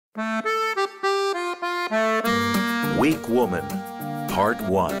Weak Woman, Part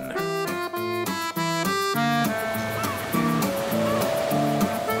 1.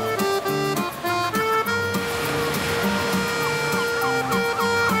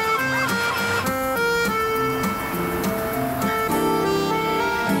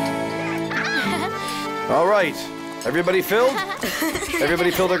 All right, everybody filled? Everybody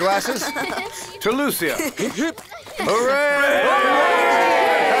fill their glasses? To Lucia. Hooray!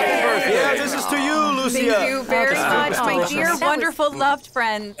 Happy birthday! Yeah, this is to you, Lucia. Thank you very much, my dear, wonderful, loved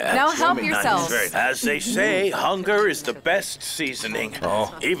friend. Now help yourselves. As they say, hunger is the best seasoning.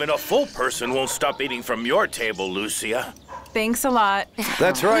 Oh. Even a full person won't stop eating from your table, Lucia. Thanks a lot.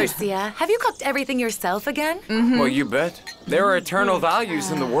 That's right. Lucia, have you cooked everything yourself again? Well, you bet. There are eternal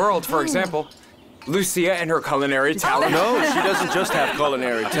values in the world, for example. Lucia and her culinary talent. No, she doesn't just have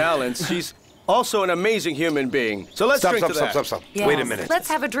culinary talents. She's also an amazing human being. So let's drink to that. Stop. Yes. Wait a minute. Let's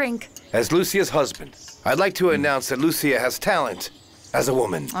have a drink. As Lucia's husband, I'd like to announce that Lucia has talent as a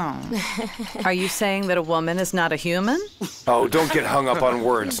woman. Are you saying that a woman is not a human? Oh, don't get hung up on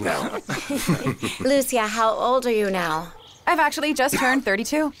words now. Lucia, how old are you now? I've actually just turned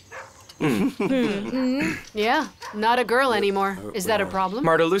 32. Yeah, not a girl anymore. Is that a problem?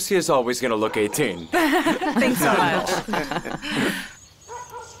 Marta, Lucia's always gonna look 18. Thanks so much.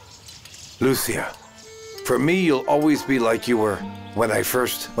 Lucia, for me, you'll always be like you were when I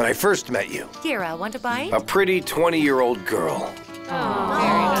first met you. Kira, want a bite? A pretty 20-year-old girl.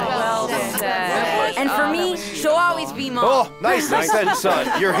 Well said. And for me, she'll always be Mom. Oh, nicely said,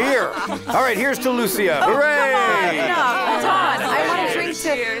 son. You're here. All right, here's to Lucia. Hooray! Hold on. I want to drink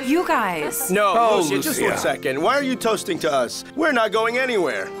to you guys. No, Oh, Lucia, just Lucia. 1 second. Why are you toasting to us? We're not going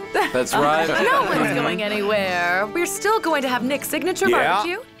anywhere. That's right. No one's going anywhere. We're still going to have Nick's signature Yeah?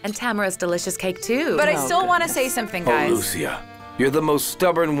 barbecue and Tamara's delicious cake, too. But I still want to say something, Oh, guys. Lucia, you're the most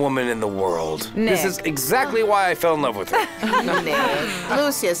stubborn woman in the world. This Nick. is exactly why I fell in love with her. Nick,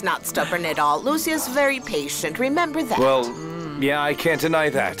 Lucia's not stubborn at all. Lucia's very patient. Remember that. Well, yeah, I can't deny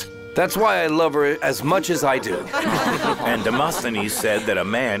that. That's why I love her as much as I do. And Demosthenes said that a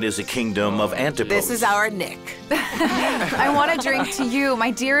man is a kingdom of antipodes. This is our Nick. I want to drink to you,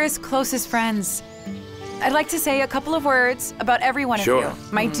 my dearest, closest friends. I'd like to say a couple of words about every one Sure. of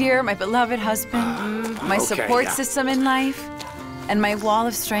you. My dear, my beloved husband, my Okay, support yeah. system in life, and my wall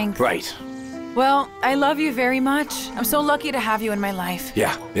of strength. Right. Well, I love you very much. I'm so lucky to have you in my life.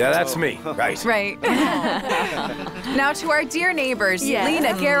 Yeah, that's me. Right. Right. Now to our dear neighbors, Yes.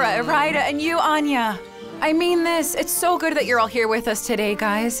 Lena, Gara, Iraida, and you, Anya. I mean this. It's so good that you're all here with us today,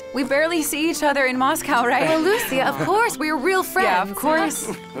 guys. We barely see each other in Moscow, right? Well, Lucia, of course, we're real friends. Yeah, of course.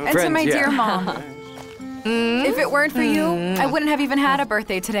 And to Friends, my yeah. dear mom. If it weren't for you, I wouldn't have even had a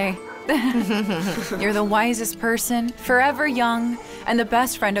birthday today. You're the wisest person, forever young, and the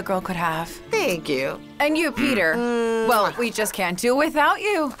best friend a girl could have. Thank you. And you, Peter. Well, we just can't do without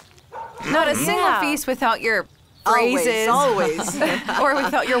you. Not a single feast without your phrases. Always. Or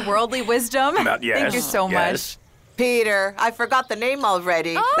without your worldly wisdom. Thank you so much. Peter, I forgot the name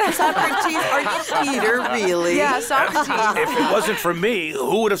already. Socrates, are you Peter, really? Yeah, Socrates. If it wasn't for me,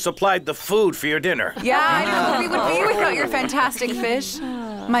 who would have supplied the food for your dinner? Yeah, I know who we would be without your fantastic fish.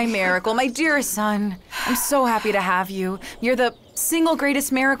 My miracle, my dearest son. I'm so happy to have you. You're the single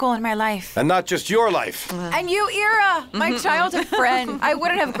greatest miracle in my life. And not just your life. And you, Ira, my childhood friend. I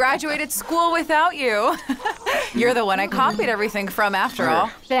wouldn't have graduated school without you. You're the one I copied everything from, after all.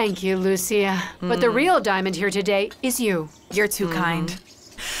 Thank you, Lucia. But the real diamond here today is you. You're too kind.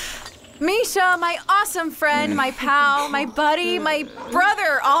 Misha, my awesome friend, my pal, my buddy, my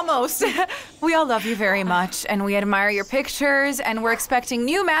brother, almost. We all love you very much, and we admire your pictures, and we're expecting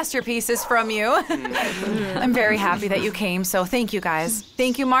new masterpieces from you. I'm very happy that you came, so thank you, guys.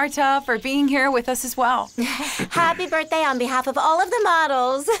 Thank you, Marta, for being here with us as well. Happy birthday on behalf of all of the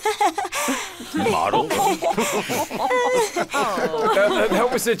models. Model? That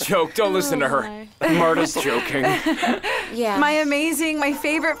was a joke. Don't listen to her. Marta's joking. Yeah. My amazing, my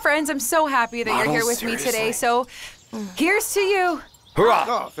favorite friends, I'm so happy that you're here with me today, so here's to you.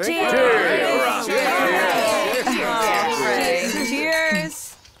 Hurrah!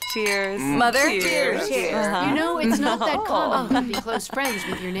 Cheers. Cheers. Mother? Cheers. You know, it's not that common to be close friends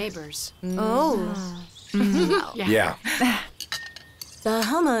with your neighbors. Oh. Yeah. The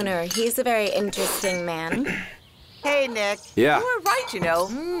homeowner, he's a very interesting man. Hey, Nick. Yeah. You were right, you know.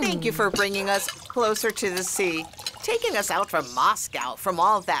 Thank you for bringing us closer to the sea. Taking us out from Moscow, from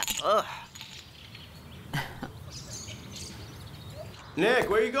all that. Ugh. Nick,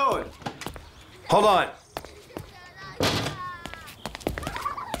 where are you going? Hold on.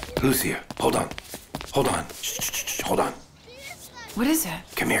 Lucia, hold on. Hold on. Shh, hold on. What is it?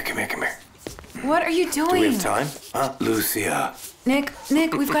 Come here. What are you doing? Do we have time? Huh? Lucia. Nick,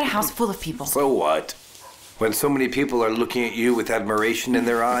 we've got a house full of people. So what? When so many people are looking at you with admiration in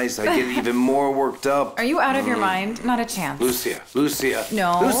their eyes, I get even more worked up. Are you out of your mind? Not a chance. Lucia.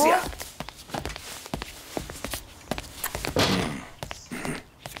 No. Lucia.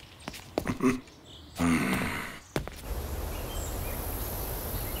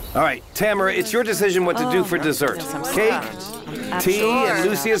 All right, Tamara, it's your decision what to do for dessert. Cake, tea, and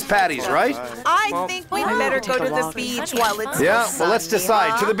Lucia's patties, right? I think we'd better go to the beach while it's Yeah, still well, let's sunny,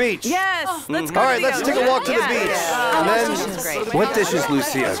 decide. huh? To the beach. Yes, let's go. All right, let's take a walk to the Yeah. beach. And then, what dishes,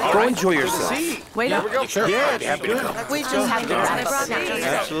 Lucia? Go enjoy yourself. Wait up. Sure, I'd be happy to come. We just have to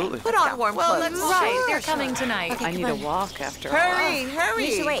Absolutely. put on warm clothes. Right, they're coming tonight. I need a walk after all. Hurry.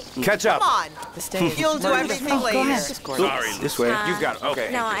 Misha, wait. Catch up. Come on. You'll do everything later. Sorry. This way. You've got it. Okay.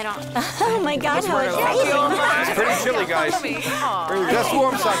 No, I don't. Oh my God, how exciting! It's pretty chilly, guys. Just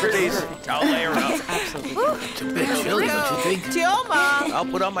warm, Socrates. I'll layer up. It's a bit chilly, don't you think? Tioma. I'll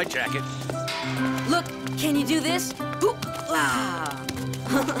put on my jacket. Look, can you do this?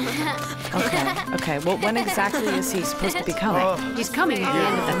 Okay, well, when exactly is he supposed to be coming? He's coming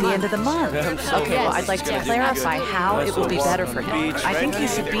at the end of the month. At the end of the month. Okay, well, I'd like to clarify how it will be better for him. I think you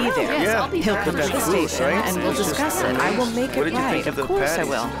should be there. Yes, I'll be He'll back. come to the station and we'll discuss it. I will make What it did you think right. of the Of course I patties?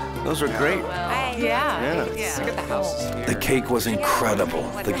 will. Those are great. Yeah. The cake was incredible.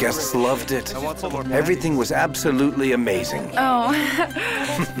 The guests loved it. Everything was absolutely amazing. Oh,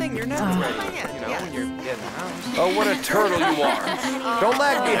 Oh, what a turtle you are. Don't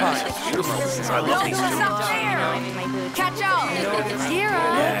lag behind. I love these two. Catch out! Kira!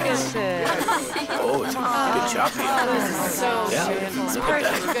 Oh, it's a good job, Peter.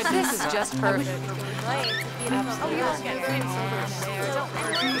 This is just perfect.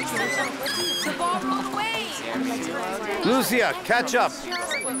 Lucia, catch up.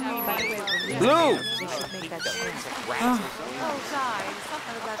 Lou!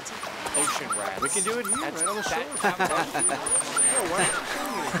 We can do it here, right on the shore.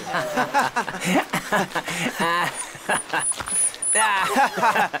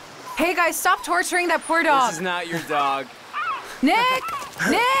 hey guys, stop torturing that poor dog. This is not your dog. Nick!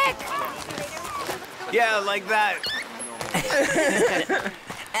 Yeah, like that.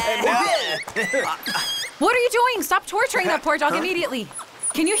 What are you doing? Stop torturing that poor dog immediately.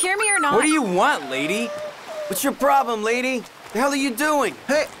 Can you hear me or not? What do you want, lady? What's your problem, lady? The hell are you doing?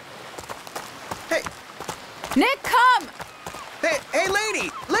 Hey, Nick, come! hey, lady!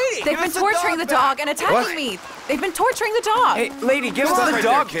 They've been torturing the dog and attacking me. They've been torturing the dog. Hey, lady, give us Stop the right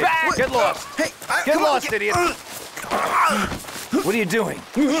dog there, kid. back! Get lost. Hey, Get lost, idiot. What are you doing?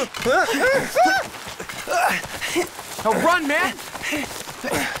 Now run, man!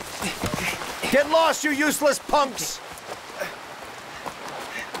 Get lost, you useless punks!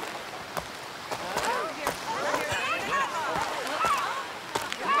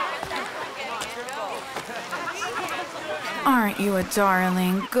 Aren't you a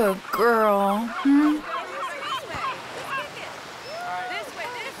darling? Good girl. Hmm?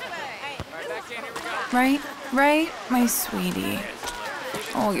 Right, my sweetie.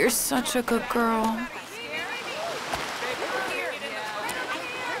 Oh, you're such a good girl.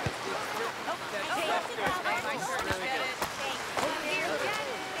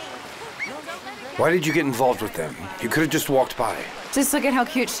 Why did you get involved with them? You could have just walked by. Just look at how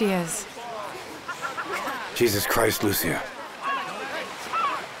cute she is. Jesus Christ, Lucia.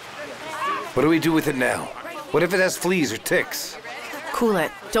 What do we do with it now? What if it has fleas or ticks? Cool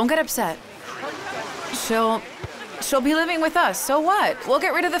it. Don't get upset. She'll be living with us. So what? We'll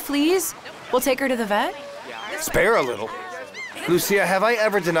get rid of the fleas. We'll take her to the vet. Spare a little. Lucia, have I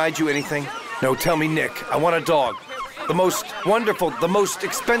ever denied you anything? No, tell me, Nick. I want a dog. The most wonderful, the most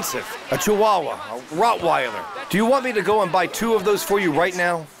expensive. A Chihuahua, a Rottweiler. Do you want me to go and buy 2 of those for you right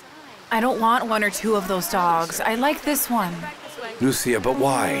now? I don't want 1 or 2 of those dogs. I like this one. Lucia, but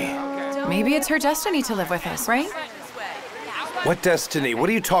why? Maybe it's her destiny to live with us, right? What destiny? What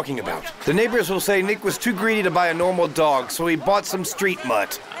are you talking about? The neighbors will say Nick was too greedy to buy a normal dog, so he bought some street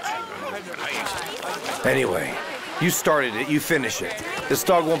mutt. Anyway, you started it, you finish it. This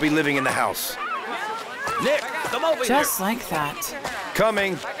dog won't be living in the house. Nick, come over Just like that.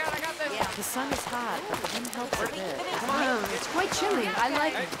 Coming. The sun is hot, but the wind helps a bit. It's quite chilly. I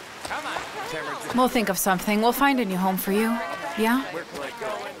like it. We'll think of something. We'll find a new home for you. Yeah?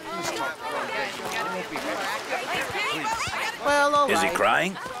 Well, all here. Is he right.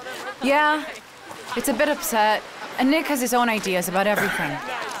 crying? Yeah. It's a bit upset. And Nick has his own ideas about everything.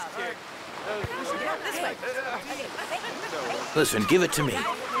 Listen, give it to me.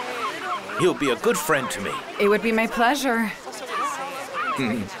 He'll be a good friend to me. It would be my pleasure.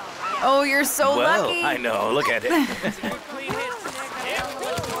 Oh, you're so Well, lucky. I know. Look at it.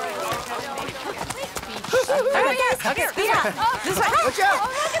 Okay, speed up. This way. Watch out!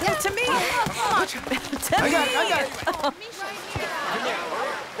 Yeah, to me. To I got it, I got it.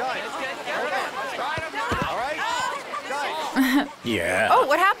 Yeah. Oh,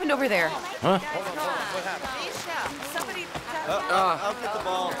 what happened over there? Huh? I'll get the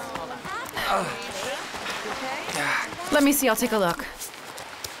ball. Let me see. I'll take a look.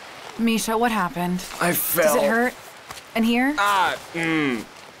 Misha, what happened? I fell. Does it hurt? And here? Mm.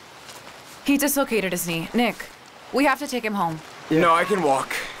 He dislocated his knee. Nick, we have to take him home. No, I can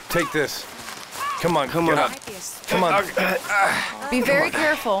walk. Take this. Come on, Come get on. up. Come on. Be very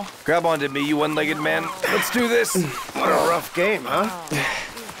careful. Grab onto me, you one-legged man. Let's do this. What a rough game, huh?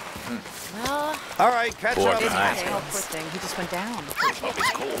 All right, catch Poor up. guy. Oh, poor thing. He just went down. Oh, he's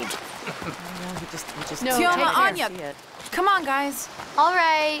cold. He just. No, Tioma, take care. Anya. Come on, guys. All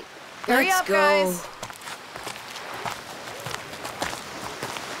right. Hurry Let's up, go. guys.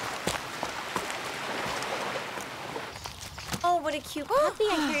 Oh, what a cute puppy.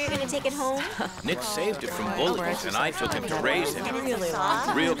 I hear you're gonna take it home. Nick saved it from bullies, and I took him to raise him.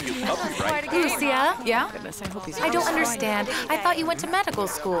 Real cute puppy, right? Lucia? Yeah? Goodness, I hope he's. I don't understand. I thought you went to medical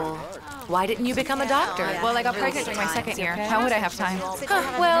school. Why didn't you become a doctor? Well, I got pregnant during my second year. How would I have time?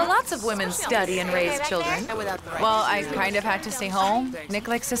 Well, lots of women study and raise children. Well, I kind of had to stay home. Nick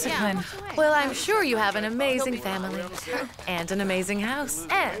likes discipline. Well, I'm sure you have an amazing family. And an amazing house.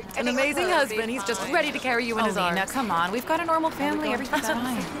 And an amazing husband. He's just ready to carry you in his Lena, arms. come on. We've got a normal family. Everything's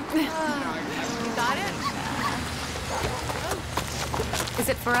fine. Is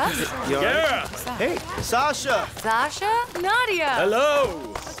it for us? Yeah. Hey, Sasha. Sasha? Nadia?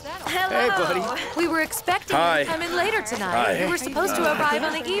 Hello. Hey, buddy. We were expecting you Hi. to come in later tonight. Hi. We were supposed to arrive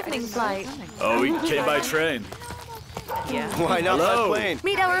on the evening flight. Oh, we came by train. Why not by plane?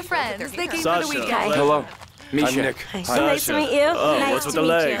 Meet our friends. They came Sasha. for the weekend. Hello. I'm Misha. Nick. Nice to meet you. Oh, Nice what's with to the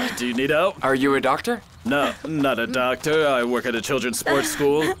meet leg? you. Do you need help? Are you a doctor? No, not a doctor. I work at a children's sports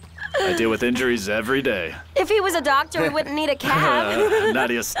school. I deal with injuries every day. If he was a doctor, we wouldn't need a cab.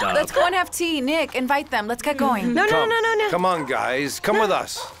 Nadia, stop. Let's go and have tea. Nick, invite them. Let's get going. No. Come on, guys. Come with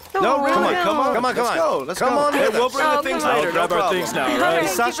us. No, really, Come on, come on. come on, come Let's on. go, let's Come go. on Hey, with we'll us. bring the things I'll later, grab no our problem. things now, Hey, right?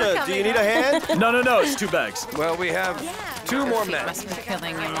 Sasha, do you need a hand? No, it's 2 bags. Well, we have 2 more men. Must be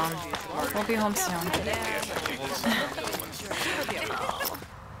killing you, Mom. We'll be home soon.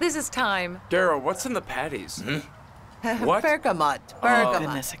 This is time. Daryl, what's in the patties? What? Bergamot.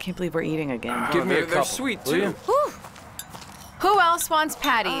 Goodness, I can't believe we're eating again. Give me a They're couple. sweet, will you? too. Who else wants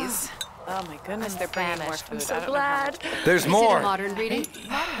patties? Oh my goodness, they're bringing more I'm food. so glad. There's Is it a more. modern breeding?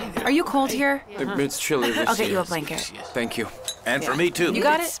 Are you cold here? It's chilly, Lucia. I'll get you a blanket. Thank you. And for me, too. You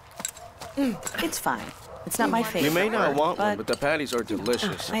got it? It's fine. It's not my favorite. You may not want one, but the patties are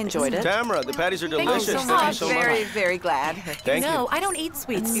delicious. I enjoyed it. Tamara, the patties are you delicious. so much. Very, very glad. Thank No, you. I don't eat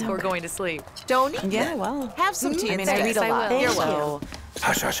sweets before going to sleep. Don't eat Yeah, them. well. Have some tea I mean, instead. I read a I lot. will. So,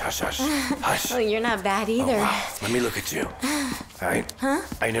 Hush, hush, hush, hush. Hush. Oh, you're not bad Oh, either. wow. Let me look at you. All right? Huh?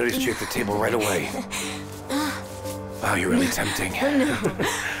 I noticed you at the table right away. Wow, you're really tempting.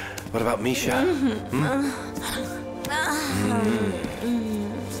 What about Misha?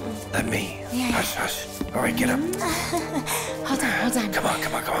 Let me. Hush, hush. All right, get up. Hold on. Come on,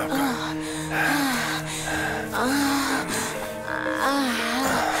 come on, come on, come on.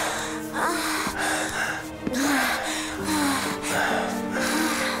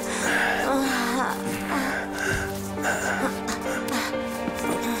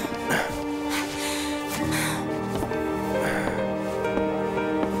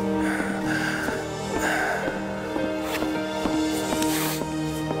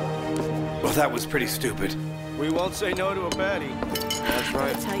 Well, that was pretty stupid. We won't say no to a patty. That's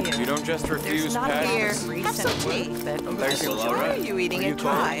right. tell you, You don't just refuse not patties. here. Have some tea. Thank you. Why are you eating it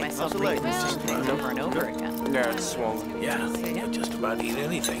dry? myself How's the leg? reading the same thing over and over again. Yeah, it's swollen. Yeah, I just about eat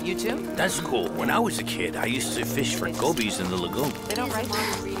anything. You too? That's cool. When I was a kid, I used to fish for gobies in the lagoon. They don't write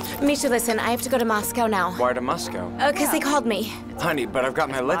that. Misha, listen, I have to go to Moscow now. Why to Moscow? Because they called me. Honey, but I've got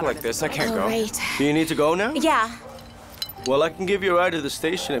my leg like this. I can't Oh, go. right. Do you need to go now? Yeah. Well, I can give you a ride to the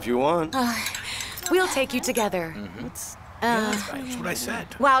station if you want. We'll take you together. That's what I said.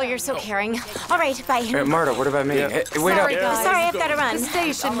 Wow, you're so caring. All right, bye. Hey, Marta, what about me? Hey, wait Sorry, up. guys. Sorry, I've got to run. The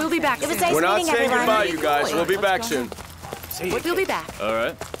station. We'll be back It was soon. nice We're not meeting saying everyone. goodbye, you guys. We'll be back soon. We'll be back. All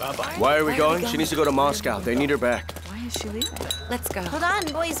right. Why are we going? She needs to go to Moscow. They need her back. Why is she leaving? Let's go. Hold on,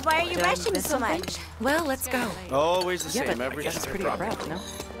 boys. Why are you rushing so much? Well, let's go. Always the Yeah, same but every it's pretty abrupt, no?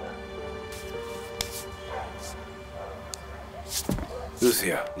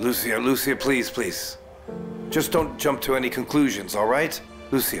 Lucia, please, please. Just don't jump to any conclusions, all right?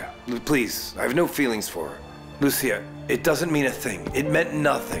 Lucia, please, I have no feelings for her. Lucia, it doesn't mean a thing. It meant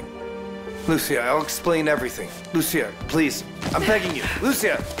nothing. Lucia, I'll explain everything. Lucia, please, I'm begging you.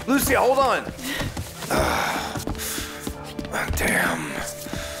 Lucia, hold on.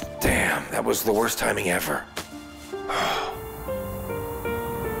 Damn, that was the worst timing ever.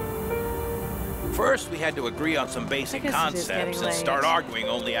 First, we had to agree on some basic concepts and start arguing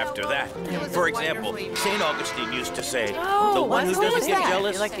only after that. For example, St. Augustine used to say, the one who doesn't get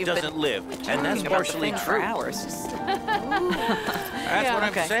jealous doesn't live. And that's partially true. That's what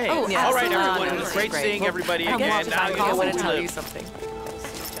I'm saying. All right, everyone, it was great seeing everybody again. Now you know what to live. Something.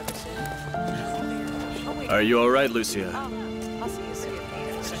 Are you all right, Lucia?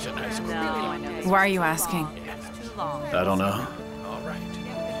 Such a nice group. Why are you asking? I don't know. All right.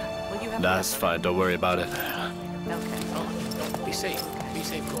 That's fine. Don't worry about it. Be safe. Be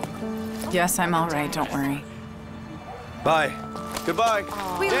safe, Cole. Yes, I'm all right. Don't worry. Bye. Goodbye.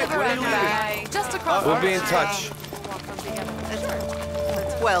 We live around here. Just across We'll be in touch.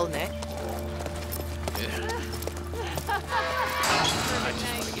 Well, Nick. I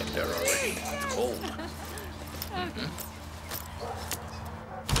just want to get there already. It's cold.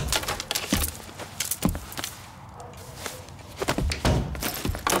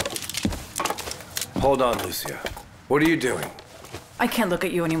 Hold on, Lucia. What are you doing? I can't look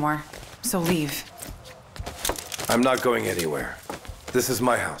at you anymore, so leave. I'm not going anywhere. This is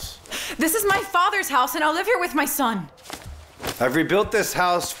my house. This is my father's house, and I'll live here with my son. I've rebuilt this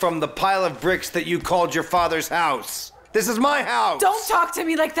house from the pile of bricks that you called your father's house. This is my house! Don't talk to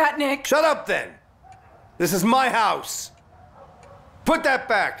me like that, Nick! Shut up, then! This is my house! Put that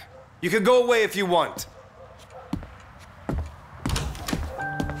back! You can go away if you want.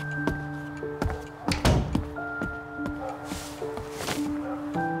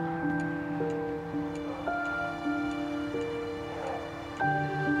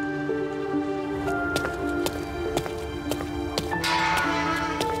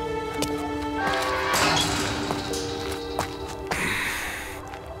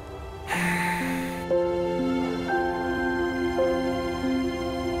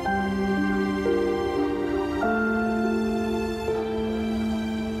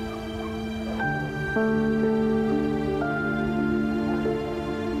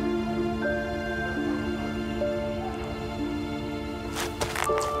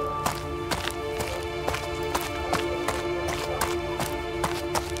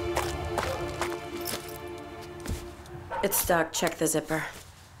 It's stuck. Check the zipper.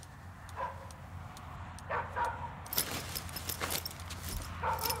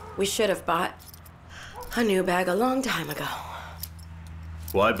 We should have bought a new bag a long time ago.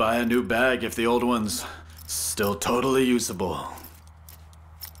 Why buy a new bag if the old one's still totally usable?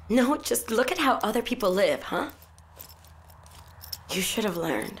 No, just look at how other people live, huh? You should have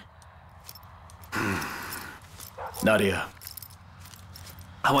learned. Nadia,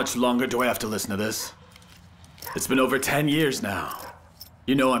 how much longer do I have to listen to this? It's been over 10 years now.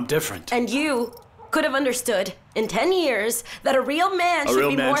 You know I'm different. And you could have understood in 10 years that a real man should be more... A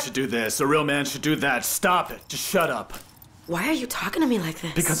real man should do this, a real man should do that. Stop it. Just shut up. Why are you talking to me like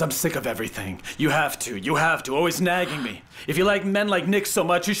this? Because I'm sick of everything. You have to, always nagging me. If you like men like Nick so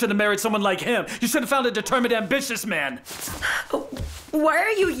much, you should have married someone like him. You should have found a determined, ambitious man. Why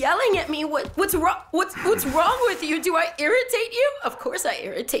are you yelling at me? What's wrong? What's wrong with you? Do I irritate you? Of course I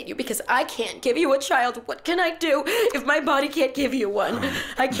irritate you because I can't give you a child. What can I do if my body can't give you one?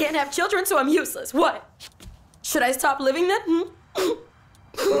 I can't have children, so I'm useless. What? Should I stop living then?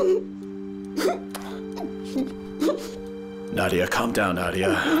 Nadia, calm down, Nadia.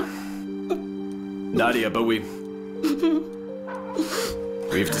 Nadia, but we've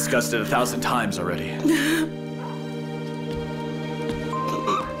discussed it 1,000 times already.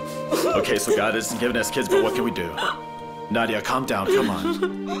 Okay, so God isn't giving us kids, but what can we do? Nadia, calm down, come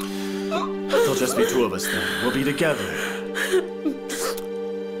on. There'll just be two of us then. We'll be together.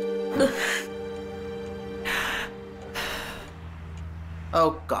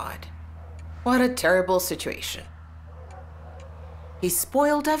 Oh, God. What a terrible situation. He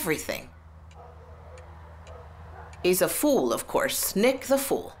spoiled everything. He's a fool, of course. Nick the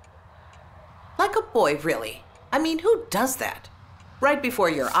fool. Like a boy, really. I mean, who does that? Right before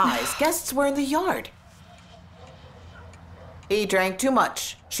your eyes, guests were in the yard. He drank too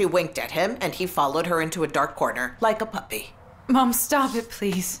much. She winked at him, and he followed her into a dark corner, like a puppy. Mom, stop it,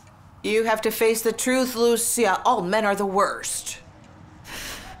 please. You have to face the truth, Lucia. All men are the worst.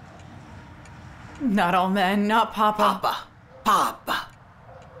 Not all men, not Papa. Papa.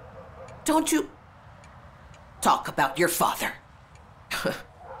 Don't you talk about your father.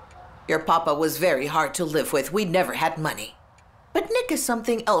 Your papa was very hard to live with. We never had money. But Nick is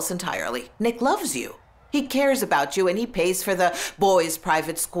something else entirely. Nick loves you. He cares about you and he pays for the boys'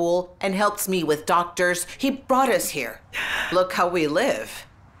 private school and helps me with doctors. He brought us here. Look how we live.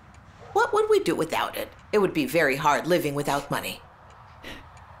 What would we do without it? It would be very hard living without money.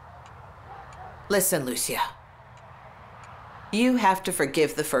 Listen, Lucia. You have to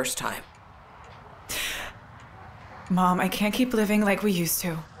forgive the first time. Mom, I can't keep living like we used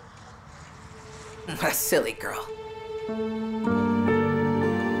to. A silly girl.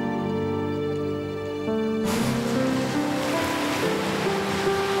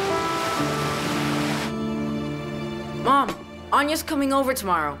 Mom, Anya's coming over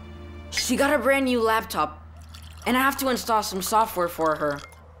tomorrow. She got a brand new laptop, and I have to install some software for her.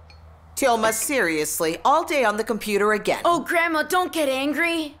 Tioma, seriously, all day on the computer again. Oh, Grandma, don't get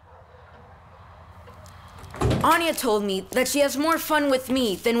angry. Anya told me that she has more fun with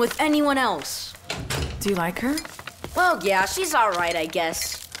me than with anyone else. Do you like her? Well, yeah, she's all right, I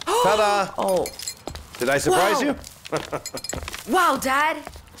guess. Ta-da! Oh. Did I surprise you? Wow, Dad.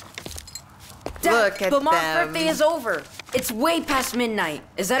 Look at but Mom's them. birthday is over. It's way past midnight.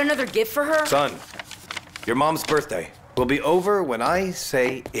 Is that another gift for her? Son, your mom's birthday will be over when I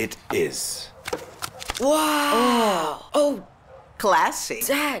say it is. Wow. Oh, classy.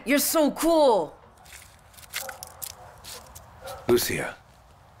 Dad, you're so cool. Lucia,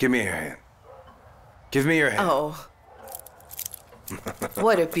 give me your hand. Give me your hand. Oh.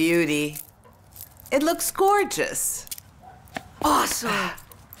 What a beauty. It looks gorgeous. Awesome.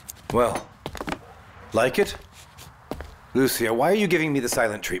 Well, like it? Lucia, why are you giving me the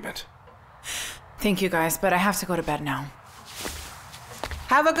silent treatment? Thank you guys, but I have to go to bed now.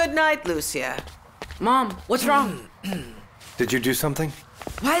 Have a good night, Lucia. Mom, what's wrong? Did you do something?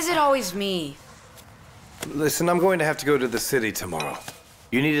 Why is it always me? Listen, I'm going to have to go to the city tomorrow.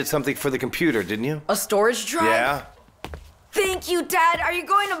 You needed something for the computer, didn't you? A storage drive? Yeah. Thank you, Dad. Are you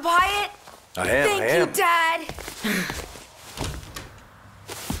going to buy it? I am. Thank you, Dad.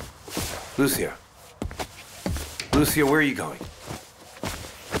 Lucia. Lucia, where are you going?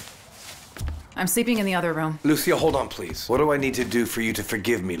 I'm sleeping in the other room. Lucia, hold on, please. What do I need to do for you to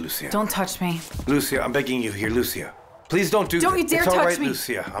forgive me, Lucia? Don't touch me. Lucia, I'm begging you here, Lucia. Please don't do that. Don't you dare it's all touch right, me.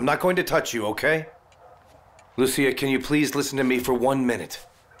 Lucia. I'm not going to touch you, okay? Lucia, can you please listen to me for 1 minute?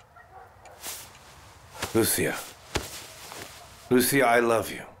 Lucia. Lucia, I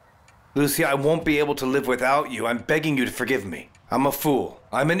love you. Lucia, I won't be able to live without you. I'm begging you to forgive me. I'm a fool.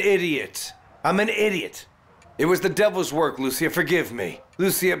 I'm an idiot. I'm an idiot. It was the devil's work, Lucia. Forgive me.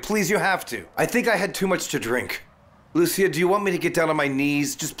 Lucia, please, you have to. I think I had too much to drink. Lucia, do you want me to get down on my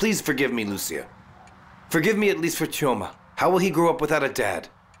knees? Just please forgive me, Lucia. Forgive me at least for Tioma. How will he grow up without a dad?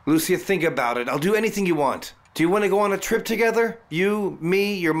 Lucia, think about it. I'll do anything you want. Do you want to go on a trip together? You,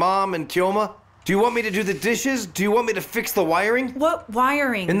 me, your mom, and Tioma? Do you want me to do the dishes? Do you want me to fix the wiring? What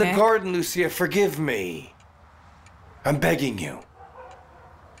wiring, In the Nick? garden, Lucia, forgive me. I'm begging you.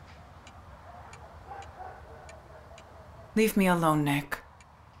 Leave me alone, Nick.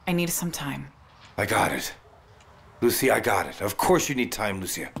 I need some time. I got it. Lucia, I got it. Of course you need time,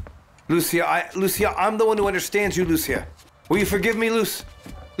 Lucia. Lucia, I'm the one who understands you, Lucia. Will you forgive me, Luce?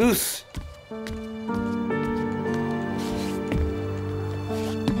 Luce.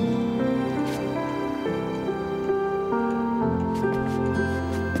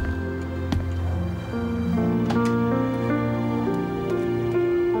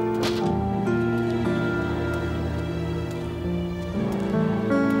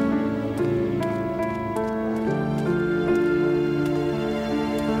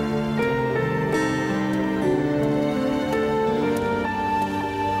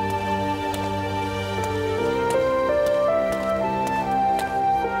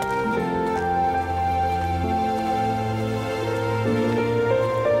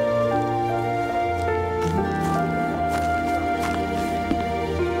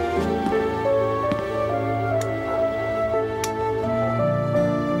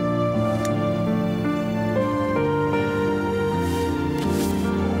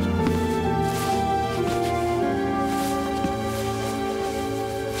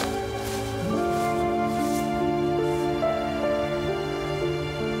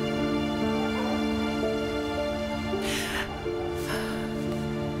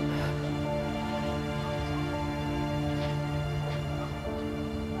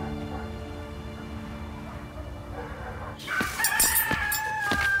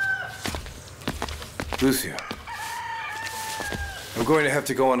 Lucia, I'm going to have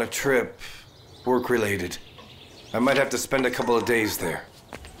to go on a trip, work-related. I might have to spend a couple of days there.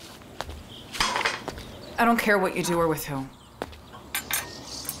 I don't care what you do or with who.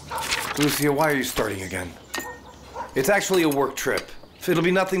 Lucia, why are you starting again? It's actually a work trip. It'll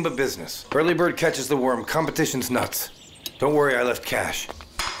be nothing but business. Early bird catches the worm. Competition's nuts. Don't worry, I left cash.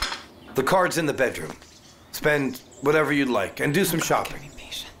 The card's in the bedroom. Spend whatever you'd like and do some shopping.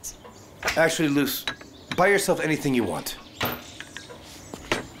 Actually, Luce, buy yourself anything you want.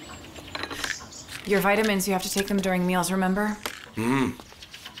 Your vitamins, you have to take them during meals, remember?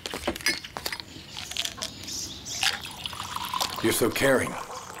 You're so caring.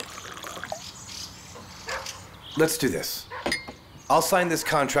 Let's do this. I'll sign this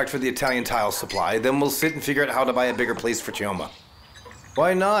contract for the Italian tile supply, then we'll sit and figure out how to buy a bigger place for Chioma.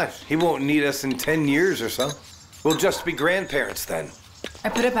 Why not? He won't need us in 10 years or so. We'll just be grandparents then. I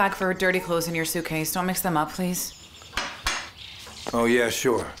put a bag for dirty clothes in your suitcase. Don't mix them up, please. Oh yeah,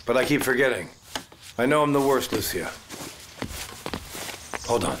 sure. But I keep forgetting. I know I'm the worst, Lucia.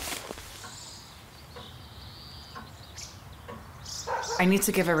 Hold on. I need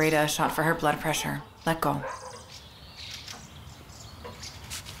to give Areta a shot for her blood pressure. Let go.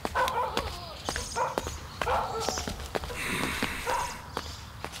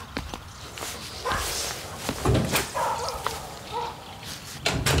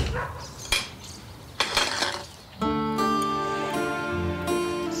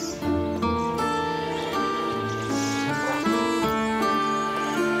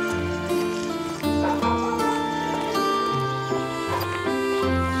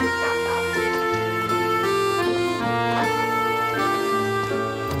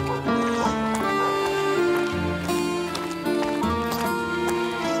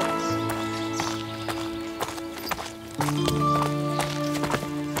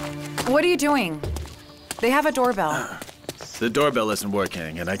 What are you doing? They have a doorbell. The doorbell isn't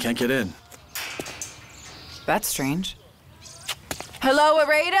working, and I can't get in. That's strange. Hello,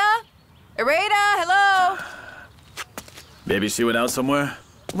 Areta? Areta, hello? Maybe she went out somewhere?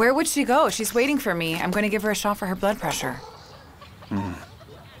 Where would she go? She's waiting for me. I'm going to give her a shot for her blood pressure.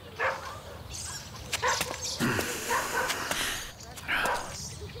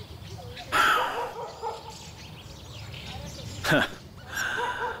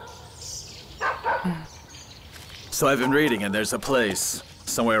 So I've been reading, and there's a place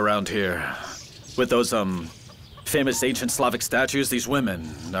somewhere around here with those, famous ancient Slavic statues. These women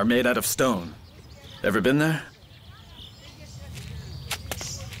are made out of stone. Ever been there?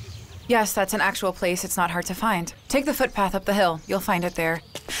 Yes, that's an actual place. It's not hard to find. Take the footpath up the hill. You'll find it there.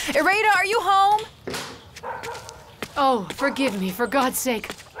 Areta, are you home? Oh, forgive me, for God's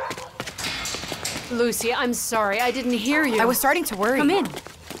sake. Lucy, I'm sorry. I didn't hear you. I was starting to worry. Come in.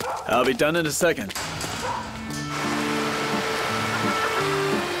 I'll be done in a second.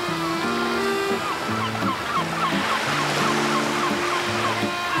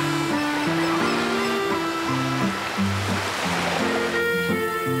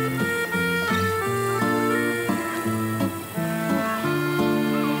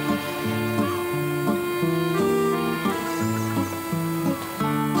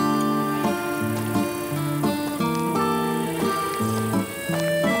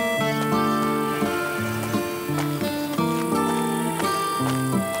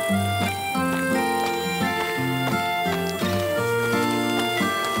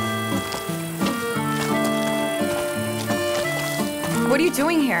 What are you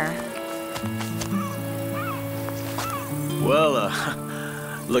doing here? Well,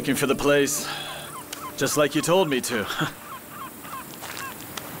 looking for the place. Just like you told me to.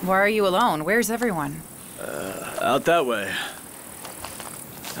 Why are you alone? Where's everyone? Out that way.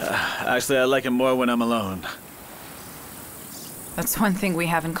 Actually, I like it more when I'm alone. That's one thing we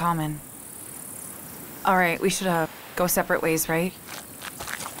have in common. All right, we should go separate ways, right?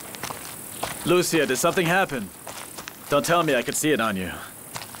 Lucia, did something happen? Don't tell me, I could see it on you.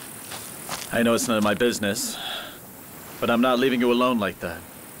 I know it's none of my business, but I'm not leaving you alone like that.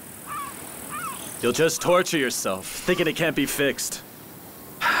 You'll just torture yourself, thinking it can't be fixed.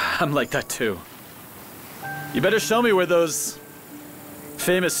 I'm like that too. You better show me where those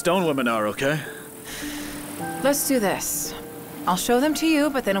famous stone women are, okay? Let's do this. I'll show them to you,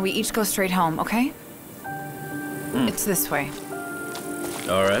 but then we each go straight home, okay? It's this way.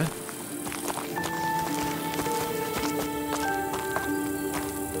 All right.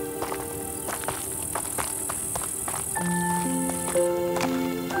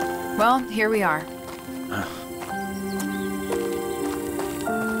 Well, here we are.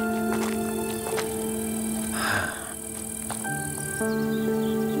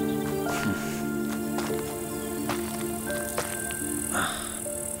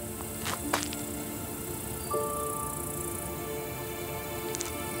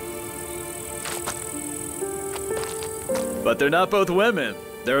 But they're not both women.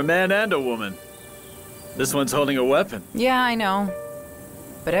 They're a man and a woman. This one's holding a weapon. Yeah, I know.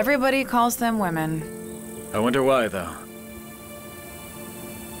 But everybody calls them women. I wonder why, though.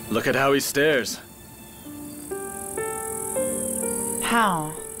 Look at how he stares.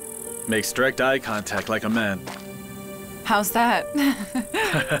 How? Makes direct eye contact like a man. How's that?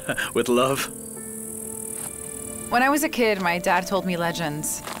 With love. When I was a kid, my dad told me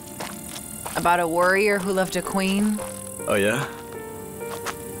legends. About a warrior who loved a queen. Oh, yeah?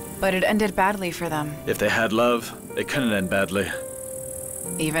 But it ended badly for them. If they had love, it couldn't end badly.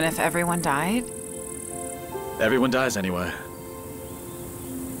 Even if everyone died? Everyone dies anyway.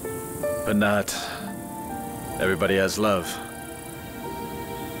 But not everybody has love.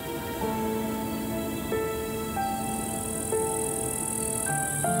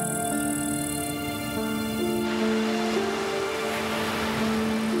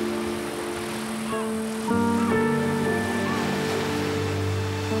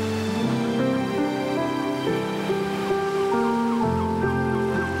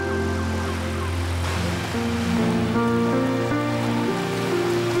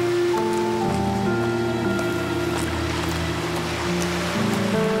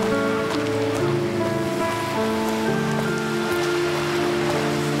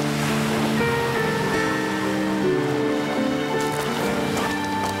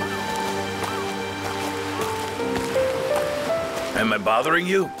 Am I bothering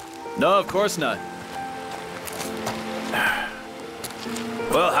you? No, of course not.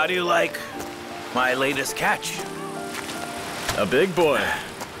 Well, how do you like my latest catch? A big boy.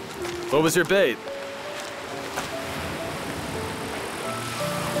 What was your bait?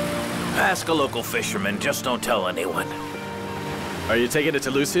 Ask a local fisherman, just don't tell anyone. Are you taking it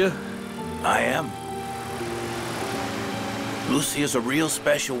to Lucia? I am. Lucia's a real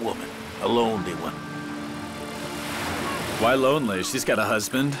special woman, a lonely one. Why lonely? She's got a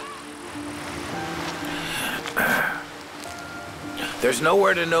husband. There's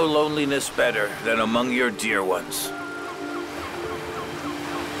nowhere to know loneliness better than among your dear ones.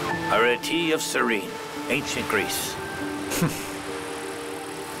 Arete of Cyrene, ancient Greece.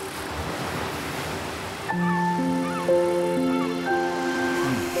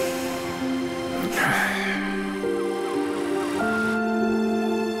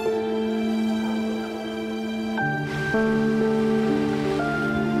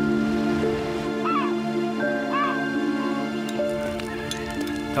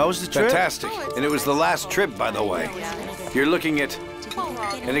 How was the trip? Fantastic. And it was the last trip, by the way. You're looking at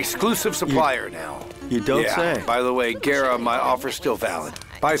an exclusive supplier now. You don't say. By the way, Gara, my offer's still valid.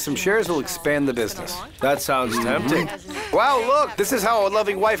 Buy some shares will expand the business. That sounds tempting. Wow, look, this is how a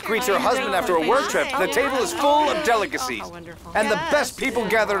loving wife greets her husband after a work trip. The table is full of delicacies. And the best people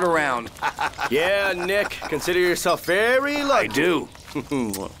gathered around. Yeah, Nick, consider yourself very lucky. I do.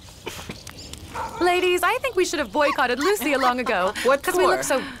 Ladies, I think we should have boycotted Lucia long ago. What Because we for? look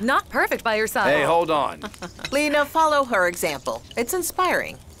so not perfect by your side. Hey, hold on. Lena, follow her example. It's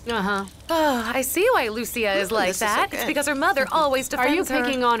inspiring. Uh-huh. Oh, I see why Lucia is like this is so that. good. It's because her mother always Are you defends her.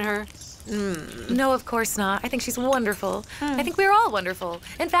 picking on her? No, of course not. I think she's wonderful. I think we're all wonderful.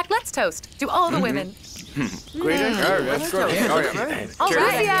 In fact, let's toast to all the women. Great idea. Let's go. All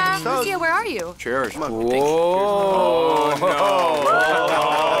right. Lucia, where are you? Cheers. Whoa.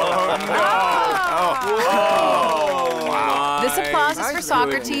 This applause is for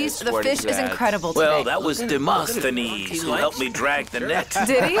Socrates. The fish is incredible today. Well, that was Demosthenes who helped me drag the net.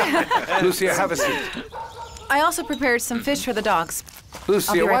 Did he? Lucia, have a seat. I also prepared some fish for the dogs. I'll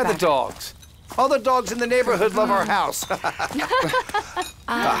Lucia, be right why back. the dogs? All the dogs in the neighborhood love our house.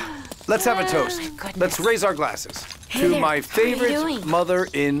 Let's have a toast. Let's raise our glasses to there. my How are you favorite doing?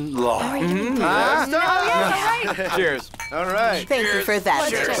 mother-in-law. Cheers. All right. Thank you for that.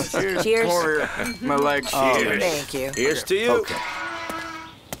 Cheers. Cheers. My legs. Cheers. Thank you. Here's to you. Okay.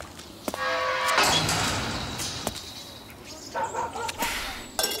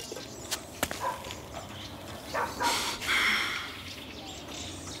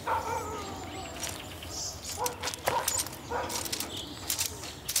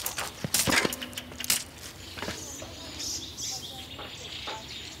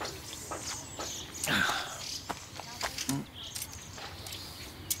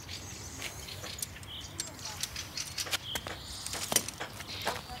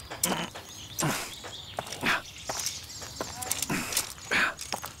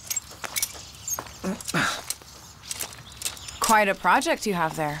 Quite a project you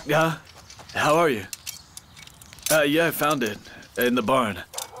have there. Yeah? How are you? Yeah, I found it in the barn.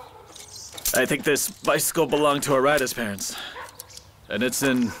 I think this bicycle belonged to Arata's parents. And it's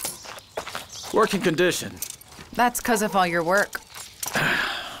in working condition. That's because of all your work.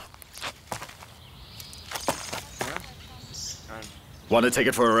 Want to take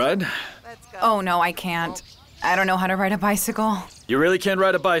it for a ride? Oh, no, I can't. I don't know how to ride a bicycle. You really can't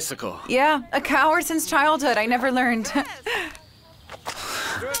ride a bicycle? Yeah, a coward since childhood. I never learned.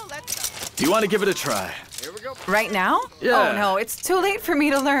 Do you want to give it a try? Right now? Yeah. Oh, no, it's too late for me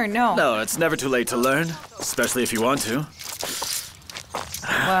to learn, no. No, it's never too late to learn, especially if you want to.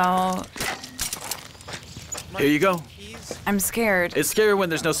 Well... Here you go. I'm scared. It's scary when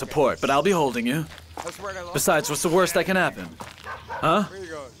there's no support, but I'll be holding you. Besides, what's the worst that can happen? Huh?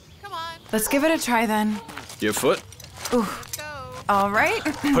 Let's give it a try then. Your foot? Ooh. All right.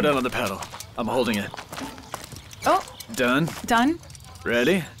 Put it on the pedal. I'm holding it. Oh. Done? Done?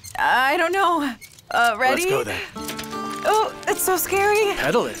 Ready? I don't know. Ready? Let's go then. Oh, it's so scary.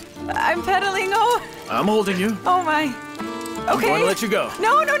 Pedal it. I'm pedaling. Oh. I'm holding you. Oh my. I'm Okay. going to let you go.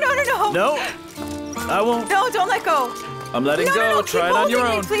 No. No, I won't. No, don't let go. I'm letting go. No, Try keep it on your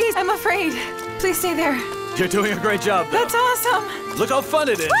holding own. me, please. I'm afraid. Please stay there. You're doing a great job, though. That's awesome. Look how fun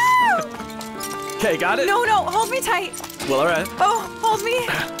it is. Okay, got it? No, hold me tight. Well, all right. Oh, hold me.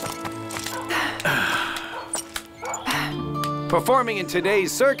 Performing in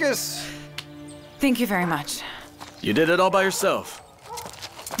today's circus. Thank you very much. You did it all by yourself.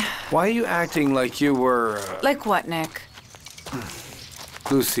 Why are you acting like you were... Like what, Nick?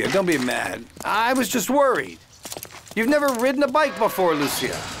 Lucia, don't be mad. I was just worried. You've never ridden a bike before,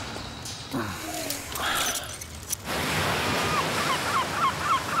 Lucia.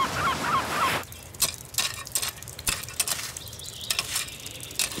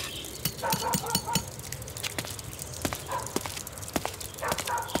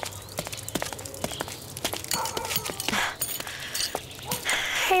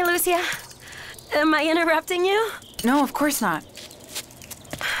 Hey, Lucia. Am I interrupting you? No, of course not.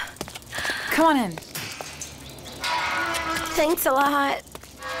 Come on in. Thanks a lot.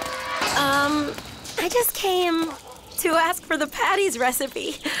 I just came to ask for the patties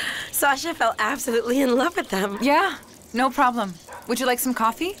recipe. Sasha fell absolutely in love with them. Yeah, no problem. Would you like some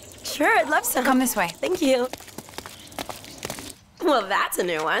coffee? Sure, I'd love some. Come this way. Thank you. Well, that's a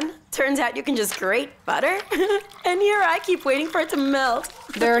new one. Turns out you can just grate butter. And here I keep waiting for it to melt.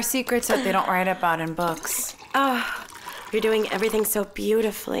 There are secrets that they don't write about in books. Oh, you're doing everything so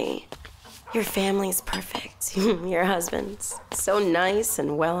beautifully. Your family's perfect. Your husband's so nice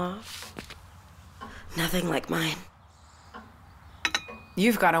and well off. Nothing like mine.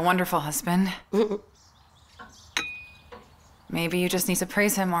 You've got a wonderful husband. Maybe you just need to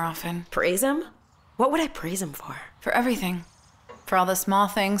praise him more often. Praise him? What would I praise him for? For everything. For all the small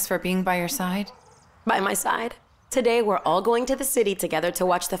things, for being by your side. By my side? Today we're all going to the city together to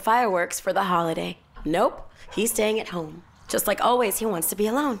watch the fireworks for the holiday. Nope, he's staying at home. Just like always, he wants to be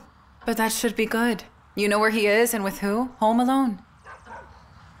alone. But that should be good. You know where he is and with who? Home alone.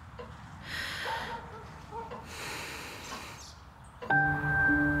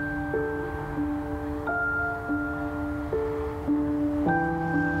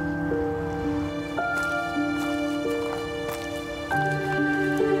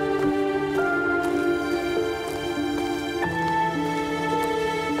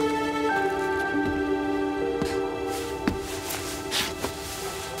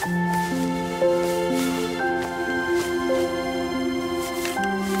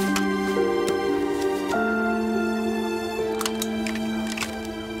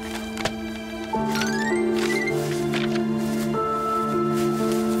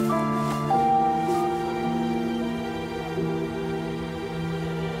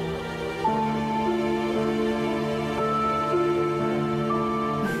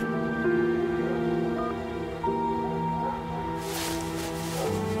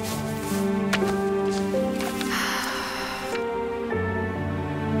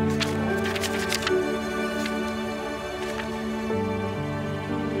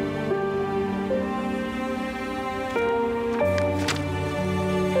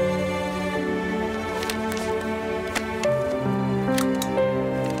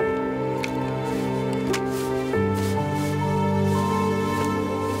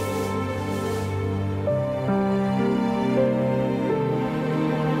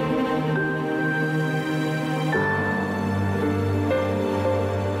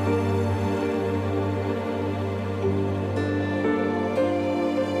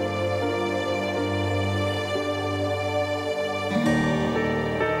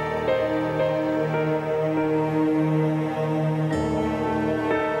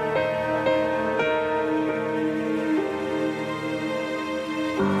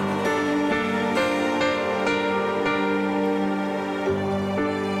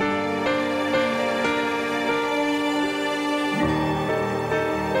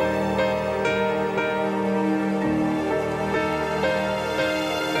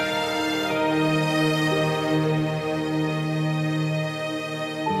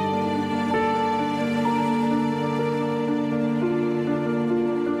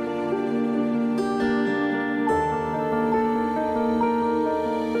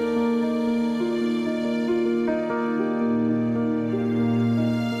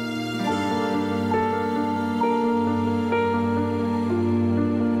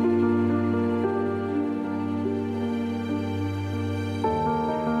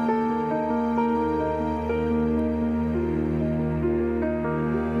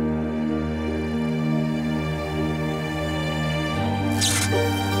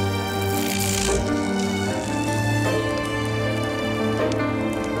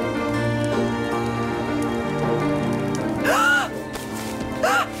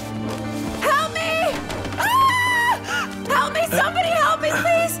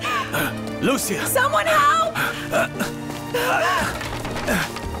 Lucia! Someone help!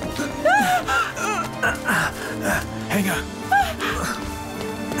 Hang on.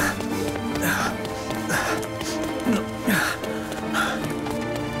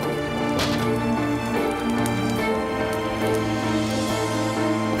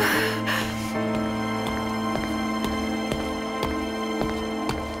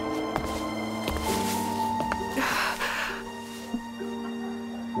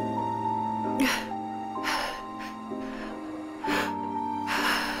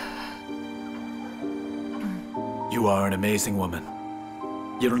 You are an amazing woman.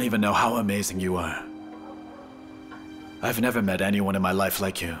 You don't even know how amazing you are. I've never met anyone in my life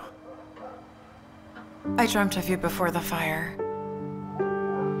like you. I dreamt of you before the fire.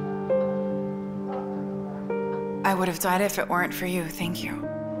 I would have died if it weren't for you, thank you.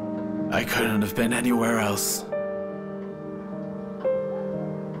 I couldn't have been anywhere else.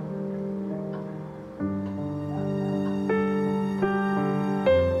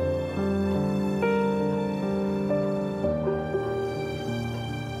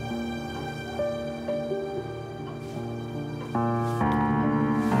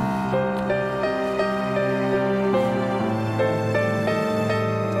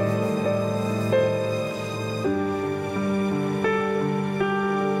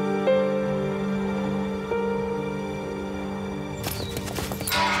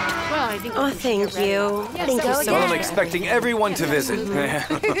 Oh, thank you. Thank you so Well, I'm much. expecting everyone to visit.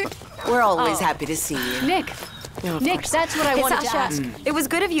 We're always happy to see you. Nick. Nick, that's what I Hey, wanted to Sasha, ask. it was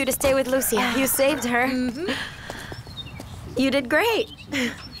good of you to stay with Lucia. You saved her. You did great.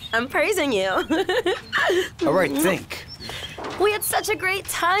 I'm praising you. All right, think. We had such a great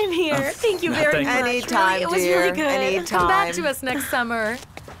time here. Thank you very much. Anytime, Really, it was dear. really good. Anytime. Come back to us next summer.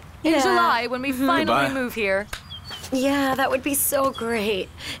 In Yeah. July, when we finally Goodbye. move here. Yeah, that would be so great.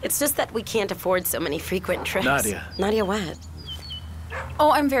 It's just that we can't afford so many frequent trips. Nadia. Nadia what?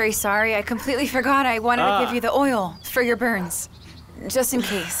 Oh, I'm very sorry. I completely forgot I wanted to give you the oil for your burns. Just in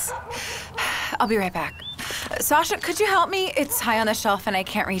case. I'll be right back. Sasha, could you help me? It's high on the shelf and I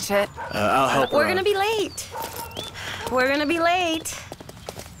can't reach it. I'll help her We're out. gonna be late. We're gonna be late.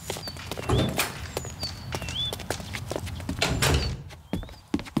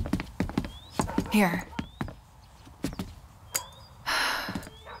 Here.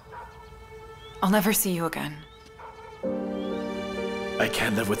 I'll never see you again. I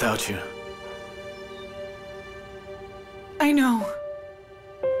can't live without you. I know.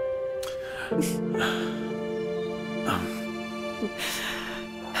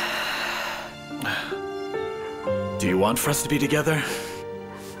 Do you want for us to be together?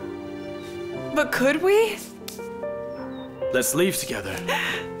 But could we? Let's leave together.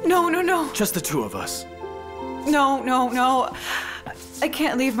 No, no, no. Just the two of us. No, no, no. I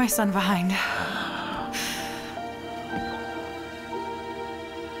can't leave my son behind.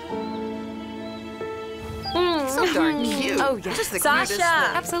 So darn cute. Oh, yes. Just the Sasha! cutest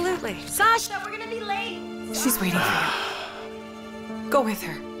thing. Absolutely. Sasha, we're gonna be late. She's waiting for you. Go with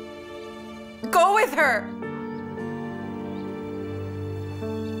her. Go with her!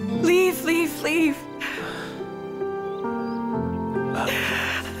 Leave, leave, leave.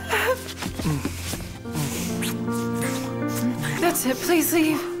 That's it, please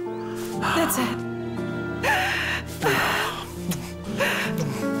leave. That's it.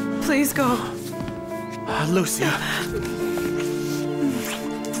 Please go. Lucia.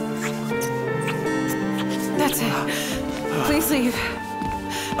 That's it. Please leave.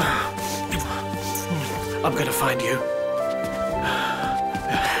 I'm gonna find you.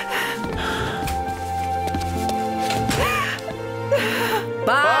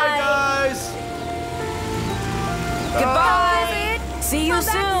 Bye. Guys! Goodbye. See you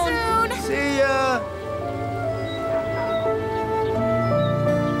soon. See ya!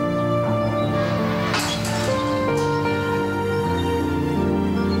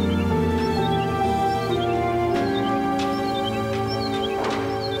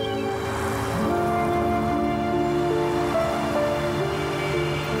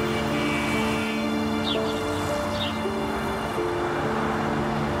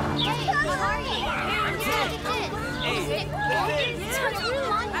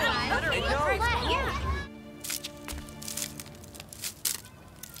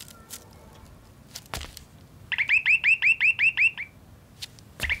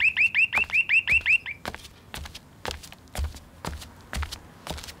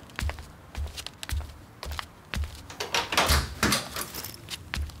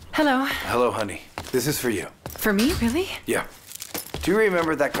 Hello. Hello, honey. This is for you. For me, really? Yeah. Do you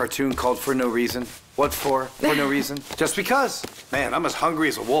remember that cartoon called For No Reason? What for? For no reason? Just because. Man, I'm as hungry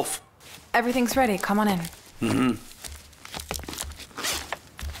as a wolf. Everything's ready. Come on in. Mm-hmm.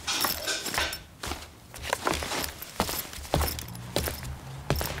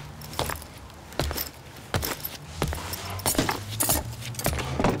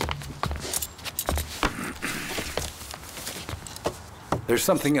 There's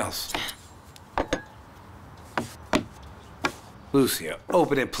something else. Lucia,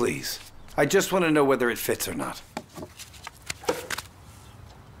 open it, please. I just want to know whether it fits or not.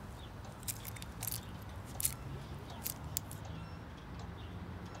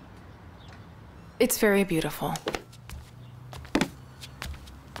 It's very beautiful.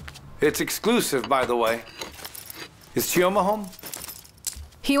 It's exclusive, by the way. Is Chioma home?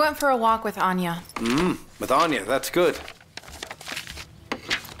 He went for a walk with Anya. With Anya, that's good.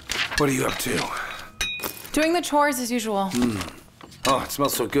 What are you up to? Doing the chores as usual. Oh, it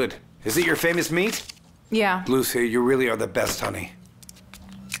smells so good. Is it your famous meat? Yeah. Lucia, you really are the best, honey.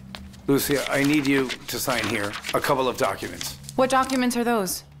 Lucia, I need you to sign here a couple of documents. What documents are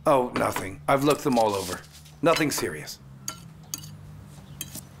those? Oh, nothing. I've looked them all over. Nothing serious.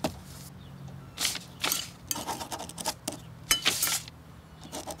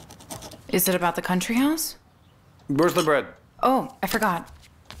 Is it about the country house? Where's the bread? Oh, I forgot.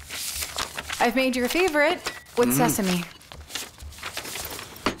 I've made your favorite with sesame.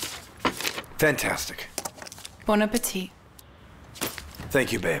 Fantastic. Bon appetit.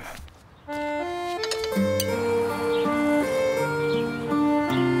 Thank you, babe.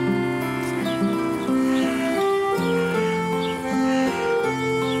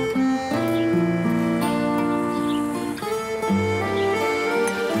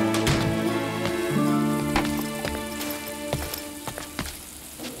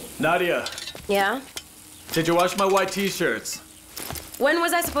 Nadia, Yeah? did you wash my white t-shirts? When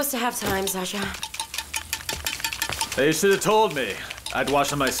was I supposed to have time, Sasha? They should have told me. I'd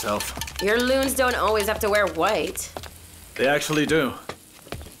wash them myself. Your loons don't always have to wear white. They actually do.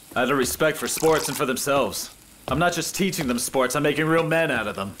 Out of respect for sports and for themselves. I'm not just teaching them sports, I'm making real men out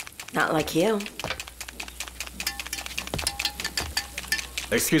of them. Not like you.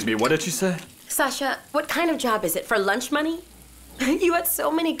 Excuse me, what did you say? Sasha, what kind of job is it? For lunch money? You had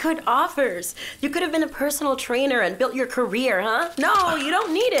so many good offers. You could have been a personal trainer and built your career, huh? No, you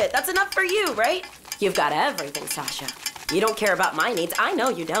don't need it. That's enough for you, right? You've got everything, Sasha. You don't care about my needs. I know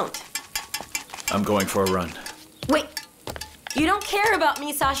you don't. I'm going for a run. Wait. You don't care about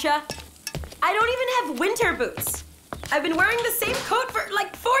me, Sasha. I don't even have winter boots. I've been wearing the same coat for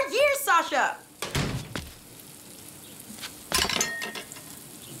like 4 years, Sasha.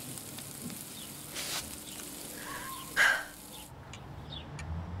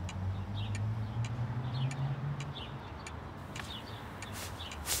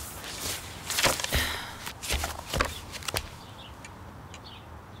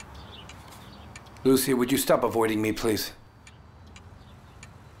 Lucia, would you stop avoiding me, please?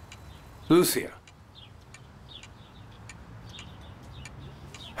 Lucia.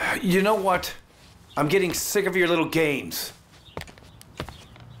 You know what? I'm getting sick of your little games.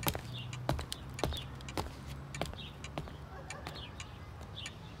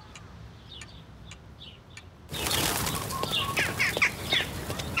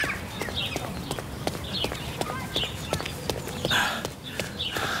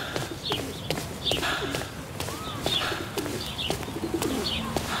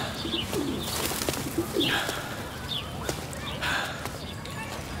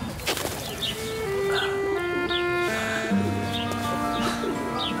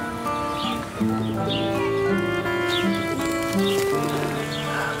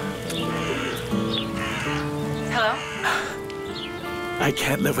 I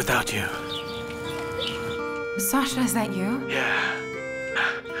can't live without you. Sasha, is that you? Yeah.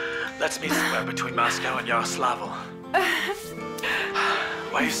 Let's meet somewhere between Moscow and Yaroslavl.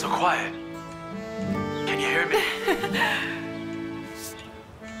 Why are you so quiet? Can you hear me?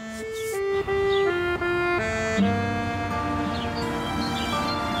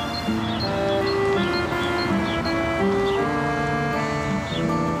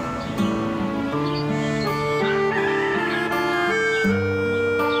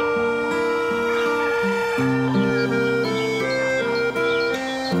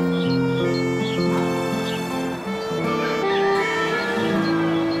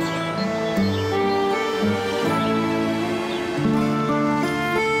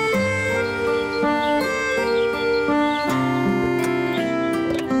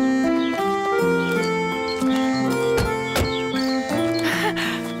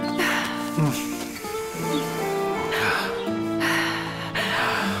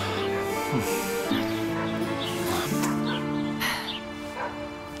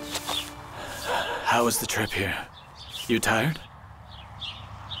 How was the trip here? You tired?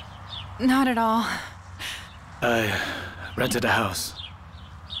 Not at all. I rented a house.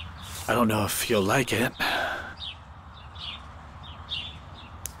 I don't know if you'll like it.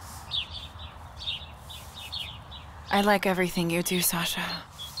 I like everything you do, Sasha.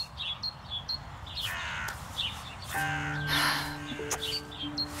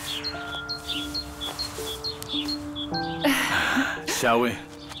 Shall we?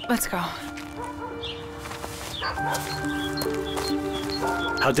 Let's go.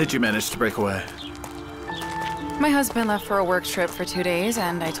 How did you manage to break away? My husband left for a work trip for 2 days,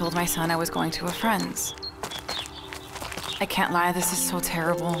 and I told my son I was going to a friend's. I can't lie, this is so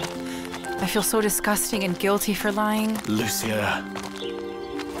terrible. I feel so disgusting and guilty for lying. Lucia.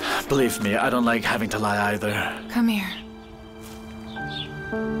 Believe me, I don't like having to lie either. Come here.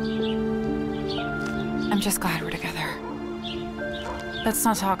 I'm just glad we're together. Let's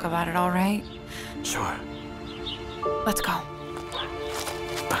not talk about it, all right? Sure. Let's go.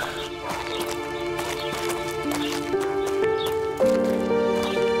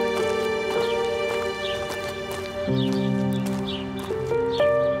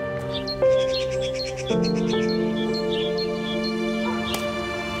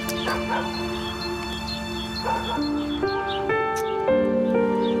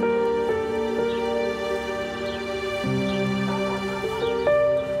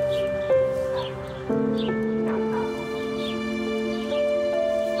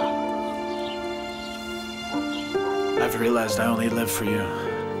 I've realized I only live for you.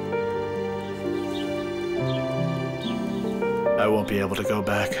 I won't be able to go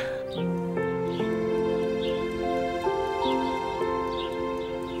back.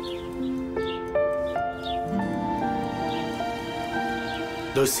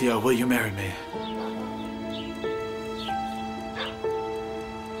 Lucia, will you marry me?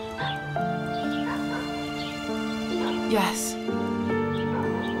 Yes.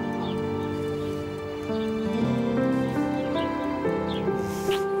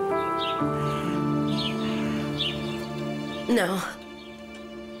 No.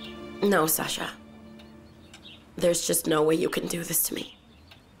 No, Sasha. There's just no way you can do this to me.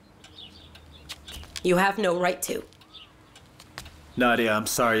 You have no right to. Nadia, I'm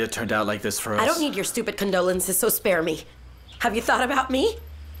sorry it turned out like this for us. I don't need your stupid condolences, so spare me. Have you thought about me?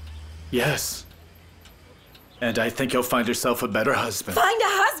 Yes. And I think you'll find yourself a better husband. Find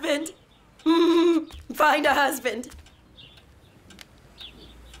a husband? Find a husband.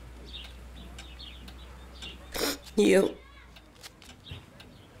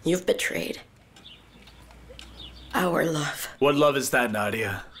 You've betrayed our love. What love is that,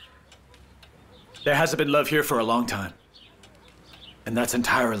 Nadia? There hasn't been love here for a long time. And that's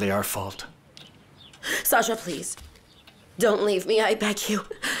entirely our fault. Sasha, please. Don't leave me, I beg you.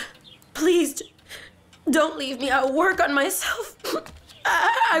 Please, don't leave me. I'll work on myself.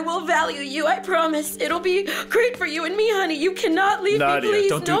 I will value you, I promise. It'll be great for you and me, honey. You cannot leave Nadia, me, please.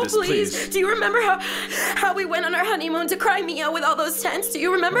 don't do this, please. Do you remember how we went on our honeymoon to Crimea with all those tents? Do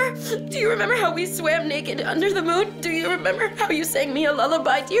you remember? Do you remember how we swam naked under the moon? Do you remember how you sang me a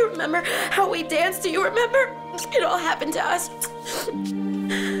lullaby? Do you remember how we danced? Do you remember? It all happened to us.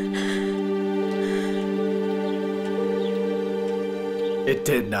 It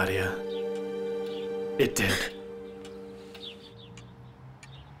did, Nadia. It did.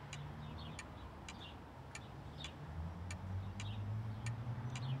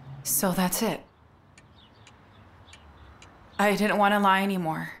 So that's it. I didn't want to lie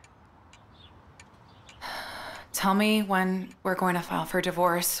anymore. Tell me when we're going to file for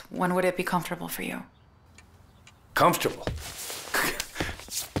divorce. When would it be comfortable for you? Comfortable?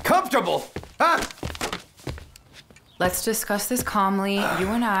 Comfortable? Huh? Let's discuss this calmly. You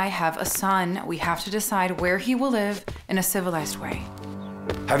and I have a son. We have to decide where he will live in a civilized way.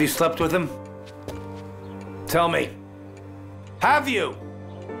 Have you slept with him? Tell me. Have you?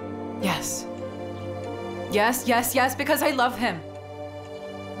 Yes. Yes, yes, yes, because I love him.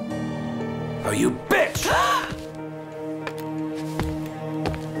 Oh, you bitch!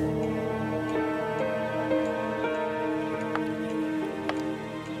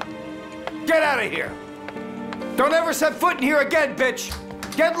 Get out of here! Don't ever set foot in here again, bitch!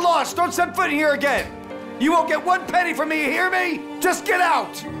 Get lost! Don't set foot in here again! You won't get 1 penny from me, you hear me? Just get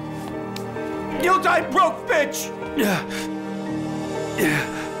out! You'll die broke, bitch!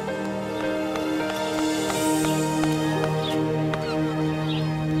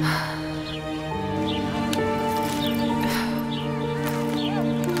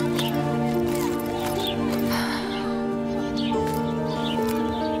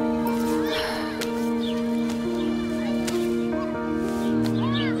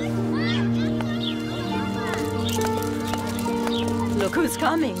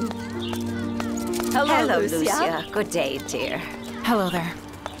 coming. Hello, Lucia. Good day, dear. Hello there.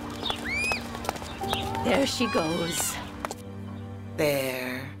 There she goes.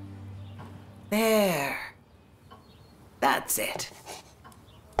 There. There. That's it.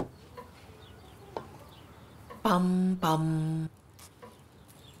 Bum, bum.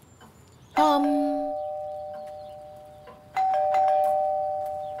 Bum.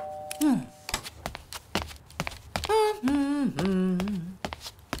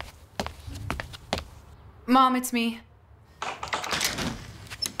 Mom, it's me.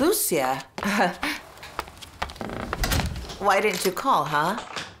 Lucia. Why didn't you call, huh?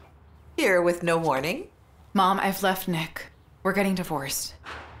 Here with no warning? Mom, I've left Nick. We're getting divorced.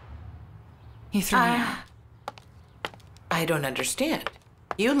 He threw me out. I don't understand.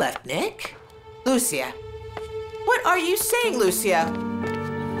 You left Nick? Lucia. What are you saying, Lucia?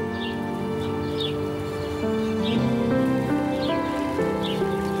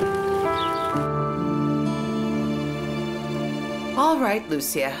 All right,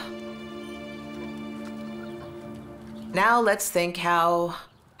 Lucia. Now let's think how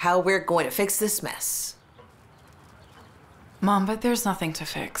we're going to fix this mess. Mom, but there's nothing to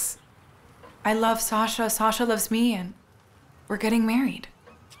fix. I love Sasha, Sasha loves me, and we're getting married.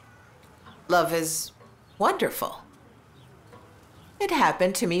 Love is wonderful. It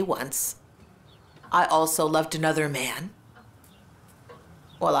happened to me once. I also loved another man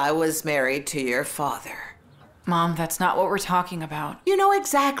while I was married to your father. Mom, that's not what we're talking about. You know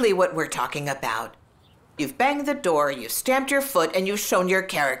exactly what we're talking about. You've banged the door, you've stamped your foot, and you've shown your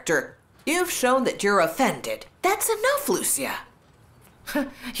character. You've shown that you're offended. That's enough, Lucia.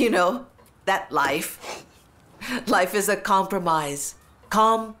 You know, that life is a compromise.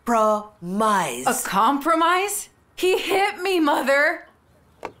 Compromise. A compromise? He hit me, Mother.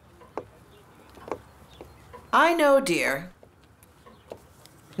 I know, dear.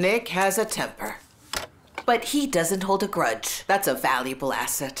 Nick has a temper. But he doesn't hold a grudge. That's a valuable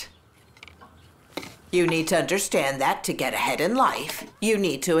asset. You need to understand that to get ahead in life, you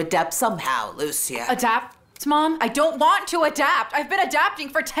need to adapt somehow, Lucia. Adapt, Mom? I don't want to adapt. I've been adapting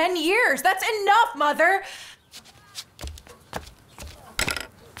for 10 years. That's enough, Mother.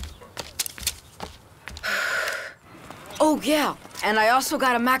 Oh, yeah. And I also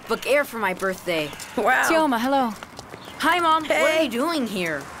got a MacBook Air for my birthday. Wow. Tioma, hello. Hi, Mom. Hey. What are you doing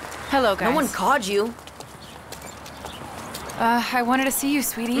here? Hello, guys. No one called you. I wanted to see you,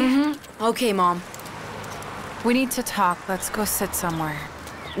 sweetie. Mm-hmm. Okay, Mom. We need to talk. Let's go sit somewhere.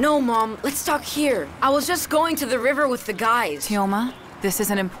 No, Mom. Let's talk here. I was just going to the river with the guys. Tioma, this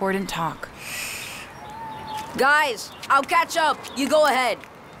is an important talk. Guys, I'll catch up. You go ahead.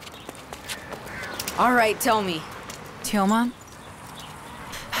 All right, tell me. Tioma,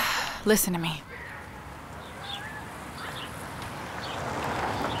 listen to me.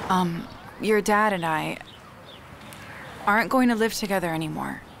 Your dad and I aren't going to live together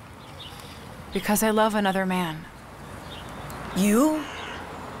anymore. Because I love another man. You?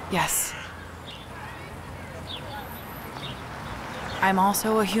 Yes. I'm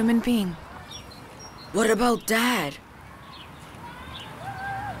also a human being. What about Dad?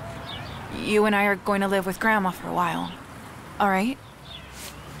 You and I are going to live with Grandma for a while. All right?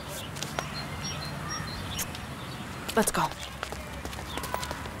 Let's go.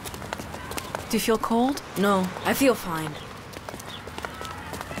 Do you feel cold? No, I feel fine.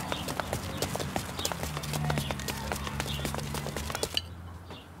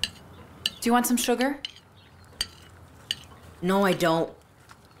 Do you want some sugar? No, I don't.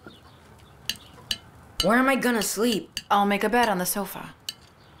 Where am I gonna sleep? I'll make a bed on the sofa.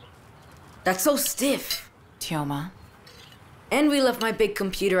 That's so stiff. Tioma. And we left my big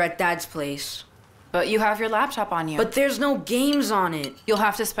computer at Dad's place. But you have your laptop on you. But there's no games on it. You'll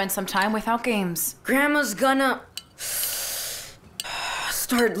have to spend some time without games. Grandma's gonna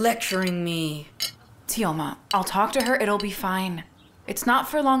start lecturing me. Tioma, I'll talk to her. It'll be fine. It's not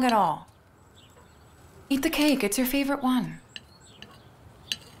for long at all. Eat the cake. It's your favorite one.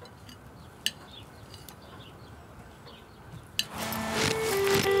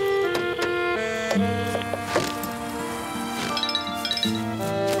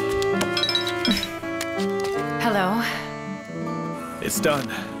 Hello. It's done.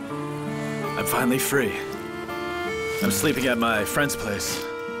 I'm finally free. I'm sleeping at my friend's place.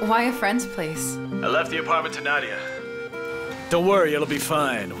 Why a friend's place? I left the apartment to Nadia. Don't worry, it'll be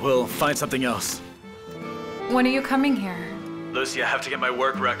fine. We'll find something else. When are you coming here? Lucy, I have to get my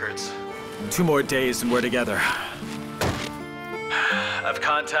work records. 2 more days and we're together. I've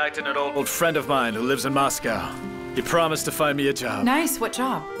contacted an old friend of mine who lives in Moscow. He promised to find me a job. Nice. What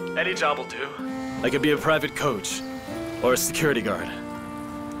job? Any job will do. I could be a private coach or a security guard.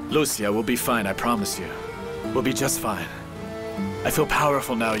 Lucia, we'll be fine, I promise you. We'll be just fine. I feel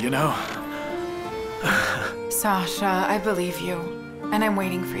powerful now, you know? Sasha, I believe you. And I'm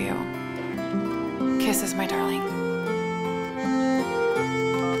waiting for you. Kisses, my darling.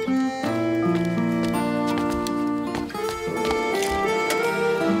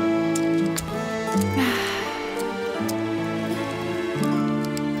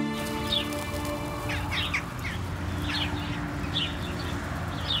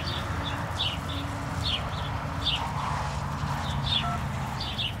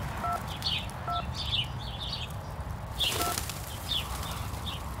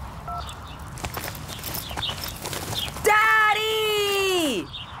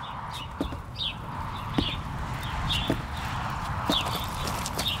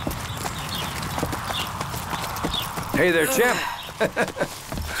 Hey there, champ.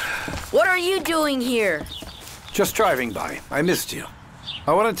 What are you doing here? Just driving by. I missed you.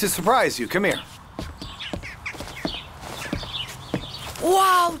 I wanted to surprise you. Come here.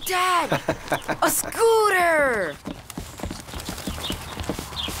 Wow, Dad! A scooter!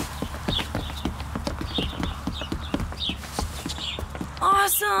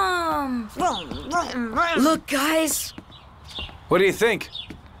 Awesome! Look, guys. What do you think?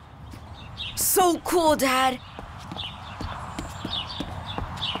 So cool, Dad.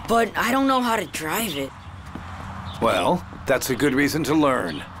 But I don't know how to drive it. Well, that's a good reason to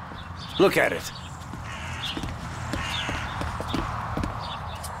learn. Look at it.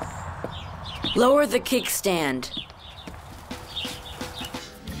 Lower the kickstand.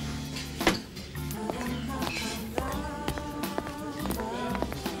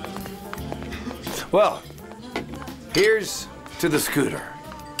 Well, here's to the scooter.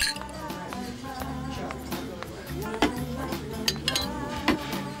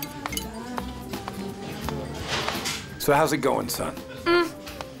 So how's it going, son?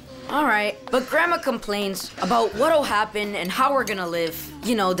 All right, but Grandma complains about what'll happen and how we're gonna live.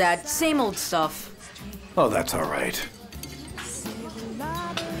 You know, Dad, same old stuff. Oh, that's all right.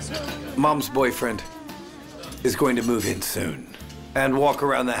 Mom's boyfriend is going to move in soon and walk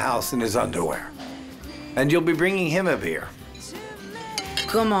around the house in his underwear. And you'll be bringing him a beer.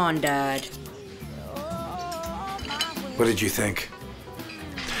 Come on, Dad. What did you think?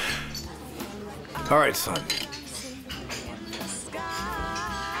 All right, son.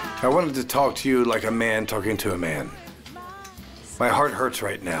 I wanted to talk to you like a man talking to a man. My heart hurts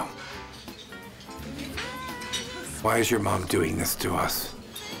right now. Why is your mom doing this to us?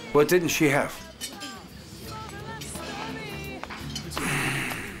 What didn't she have?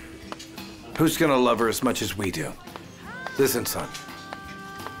 Who's gonna love her as much as we do? Listen, son.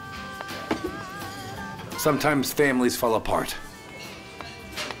 Sometimes families fall apart.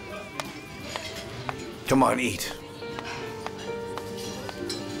 Come on, eat.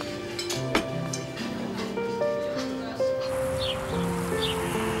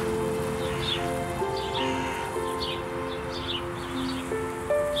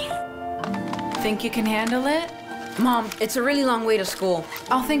 Think you can handle it? Mom, it's a really long way to school.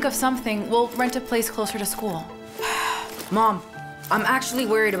 I'll think of something. We'll rent a place closer to school. Mom, I'm actually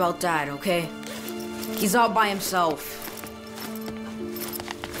worried about Dad, okay? He's out by himself.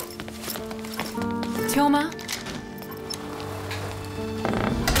 Tilma?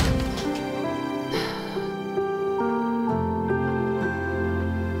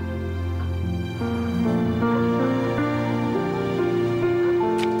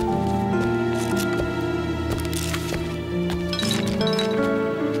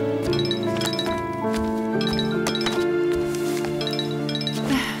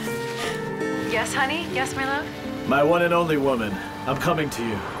 Yes, honey? Yes, my love? My one and only woman, I'm coming to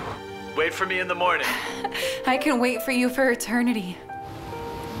you. Wait for me in the morning. I can wait for you for eternity.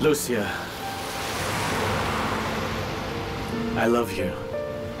 Lucia, I love you.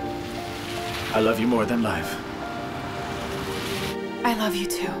 I love you more than life. I love you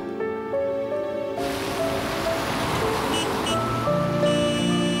too.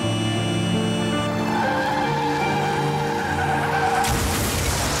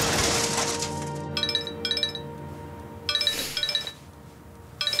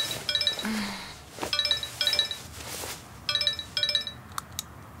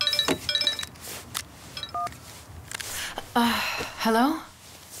 Hello?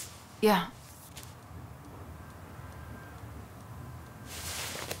 Yeah.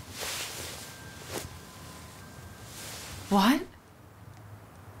 What?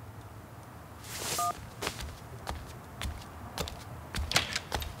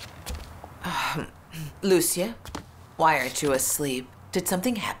 Lucia, why aren't you asleep? Did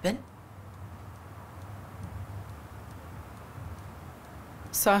something happen?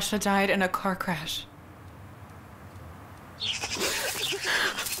 Sasha died in a car crash.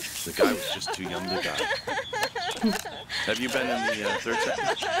 The guy was just too young to die. Have you been in the third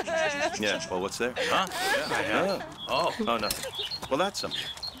sector? Yeah, well, what's there? Huh? Yeah, I have. Oh, nothing. Well, that's something.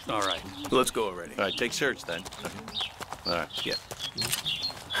 All right. Let's go already. All right, take surge then. All right, yeah.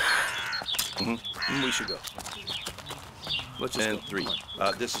 We should go. Let's just and go. 3.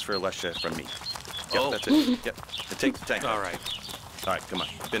 This is for Alessia from me. Yep, Oh. that's it. Yep. And take the tank. All right. All right, come on.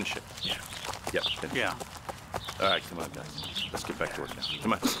 Finish it. Yeah. Yep, finish Yeah. it. All right, come on, guys. Let's get back to work now.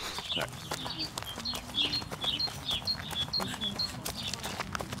 Come on. All right.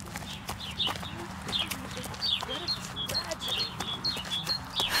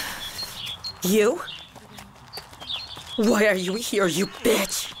 You? Why are you here, you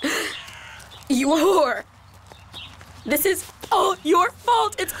bitch? You whore! This is all your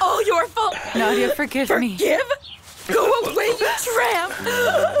fault! It's all your fault! Nadia, forgive me. Forgive? Go away, you tramp!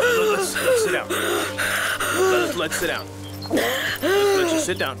 Let's sit down. Let's sit down. Let's just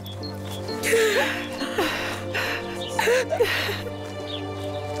sit down.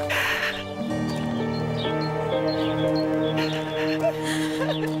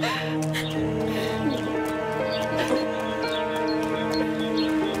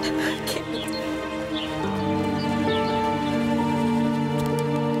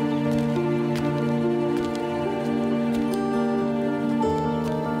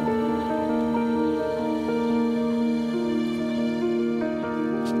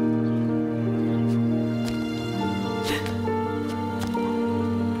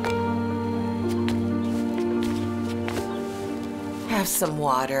 Have some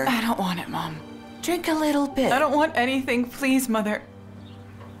water. I don't want it, Mom. Drink a little bit. I don't want anything. Please, Mother.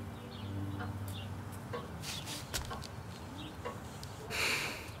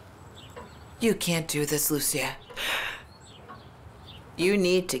 You can't do this, Lucia. You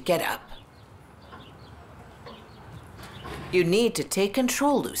need to get up. You need to take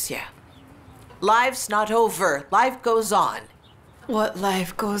control, Lucia. Life's not over. Life goes on. What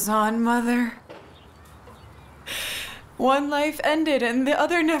life goes on, Mother? One life ended and the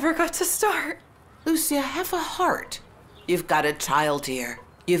other never got to start. Lucia, have a heart. You've got a child here.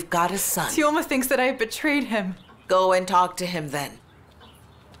 You've got a son. Tioma thinks that I betrayed him. Go and talk to him then.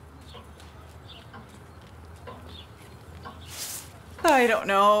 I don't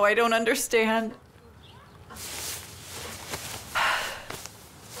know. I don't understand.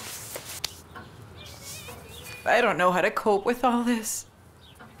 I don't know how to cope with all this.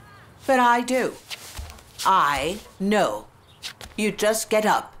 But I do. I know. You just get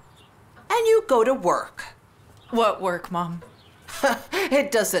up and you go to work. What work, Mom?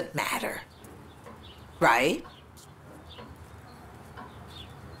 It doesn't matter. Right?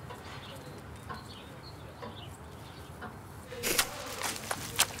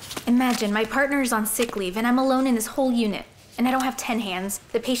 Imagine my partner is on sick leave and I'm alone in this whole unit. And I don't have 10 hands.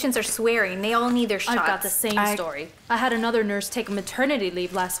 The patients are swearing. They all need their shots. I've got the same story. I had another nurse take maternity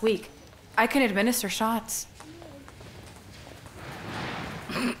leave last week. I can administer shots.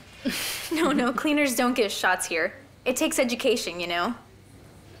 No, cleaners don't give shots here. It takes education, you know?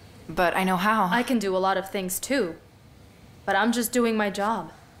 But I know how. I can do a lot of things too. But I'm just doing my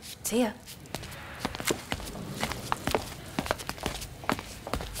job. See ya.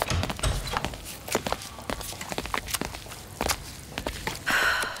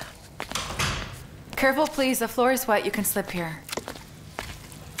 Careful, please. The floor is wet. You can slip here.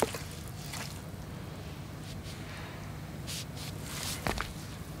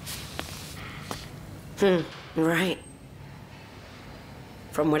 Right.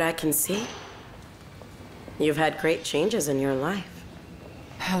 From what I can see, you've had great changes in your life.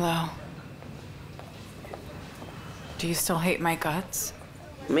 Hello. Do you still hate my guts?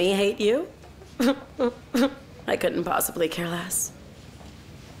 Me hate you? I couldn't possibly care less.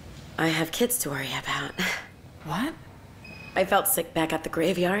 I have kids to worry about. What? I felt sick back at the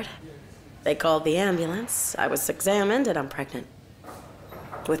graveyard. They called the ambulance. I was examined and I'm pregnant.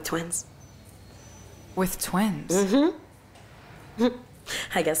 With twins. With twins? Mm-hmm.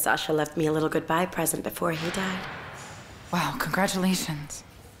 I guess Sasha left me a little goodbye present before he died. Wow, congratulations.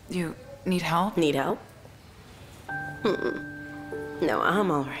 You need help? Need help? No, I'm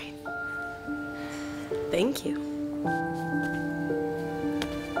all right. Thank you.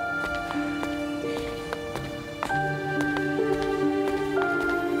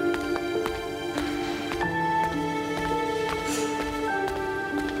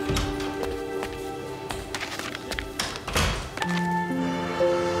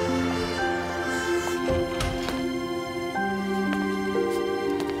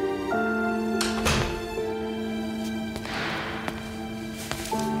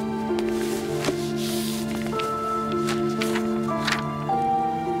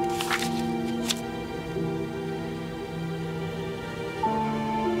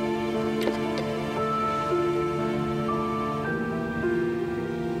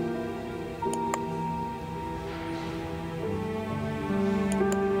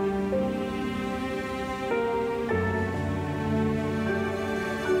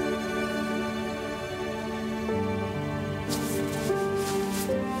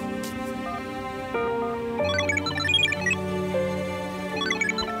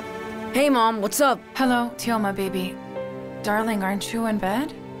 Hey, Mom, what's up? Hello, Tioma, baby. Darling, aren't you in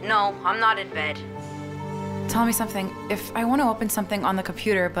bed? No, I'm not in bed. Tell me something. If I want to open something on the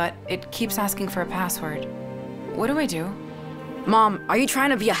computer, but it keeps asking for a password, what do I do? Mom, are you trying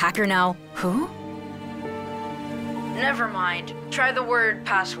to be a hacker now? Who? Never mind. Try the word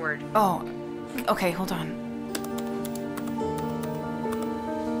password. Oh, okay, hold on.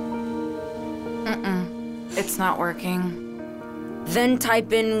 It's not working. Then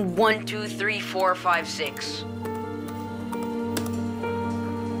type in 1, 2, 3, 4, 5, 6.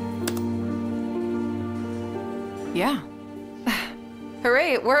 Yeah.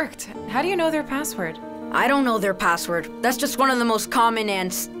 Hooray, it worked. How do you know their password? I don't know their password. That's just one of the most common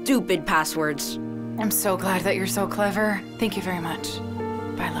and stupid passwords. I'm so glad that you're so clever. Thank you very much.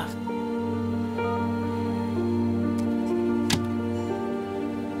 Bye, love.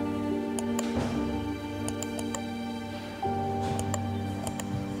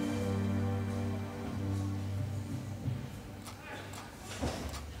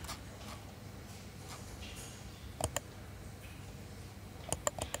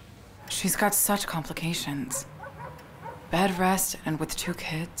 She's got such complications. Bed rest and with 2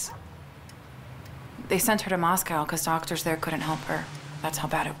 kids. They sent her to Moscow because doctors there couldn't help her. That's how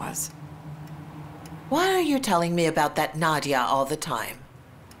bad it was. Why are you telling me about that Nadia all the time?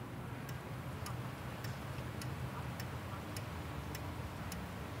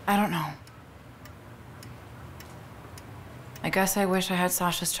 I don't know. I guess I wish I had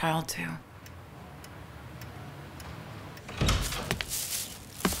Sasha's child too.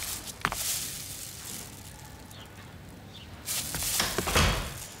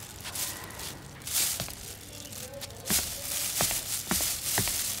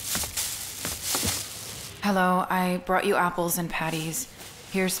 Hello, I brought you apples and patties.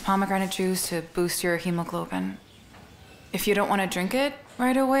 Here's pomegranate juice to boost your hemoglobin. If you don't want to drink it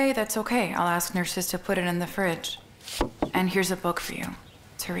right away, that's okay. I'll ask nurses to put it in the fridge. And here's a book for you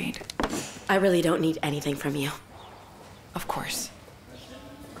to read. I really don't need anything from you. Of course.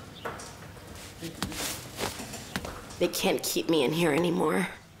 They can't keep me in here anymore.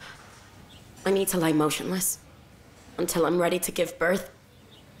 I need to lie motionless until I'm ready to give birth.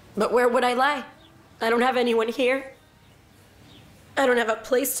 But where would I lie? I don't have anyone here. I don't have a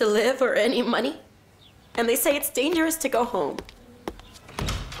place to live or any money. And they say it's dangerous to go home.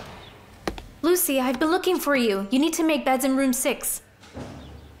 Lucy, I've been looking for you. You need to make beds in room 6.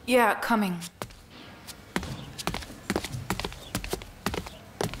 Yeah, coming.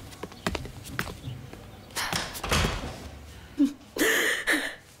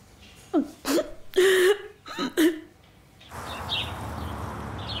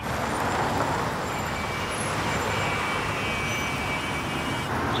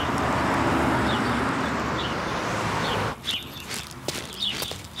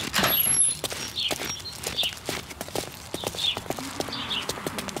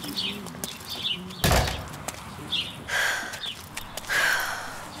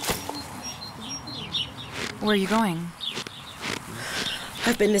 Where are you going?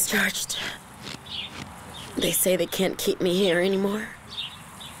 I've been discharged. They say they can't keep me here anymore.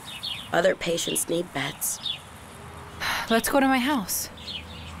 Other patients need beds. Let's go to my house.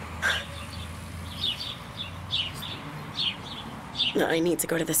 I need to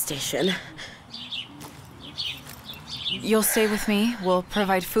go to the station. You'll stay with me. We'll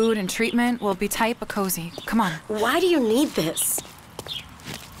provide food and treatment. We'll be tight but cozy. Come on. Why do you need this?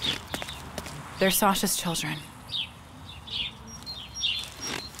 They're Sasha's children.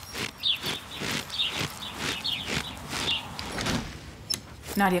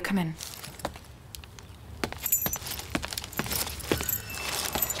 Nadia, come in.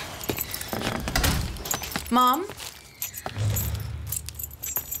 Mom?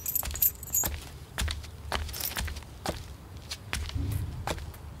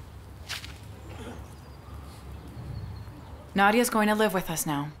 Nadia's going to live with us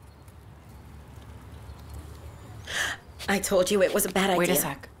now. I told you it was a bad idea. Wait a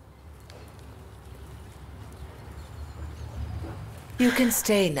sec. You can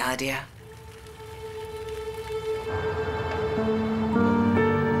stay, Nadia.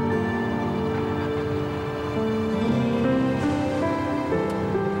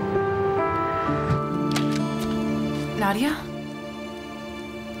 Nadia?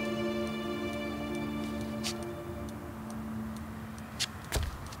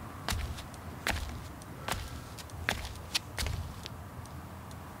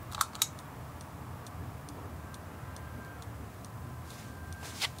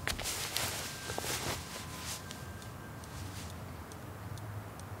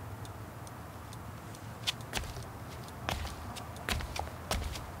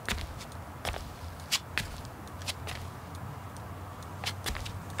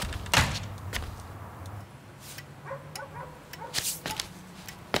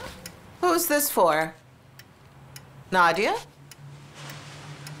 Who's this for? Nadia?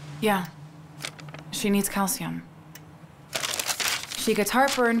 Yeah. She needs calcium. She gets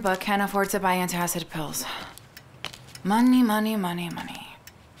heartburn, but can't afford to buy antacid pills. Money, money, money, money.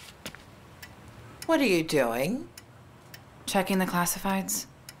 What are you doing? Checking the classifieds.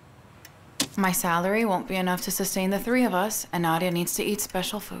 My salary won't be enough to sustain the three of us, and Nadia needs to eat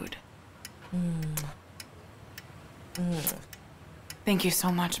special food. Thank you so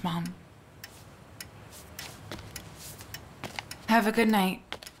much, Mom. Have a good night.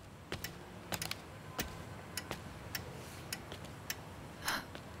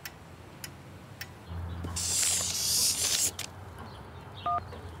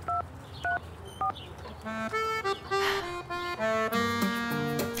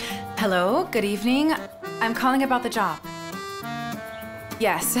 Hello, good evening. I'm calling about the job.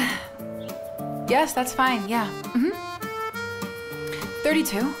 Yes. Yes, that's fine, yeah.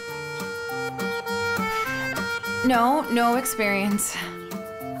 32. No experience.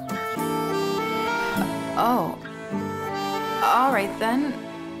 Oh. All right then.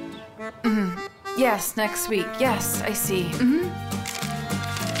 Yes, next week. Yes, I see.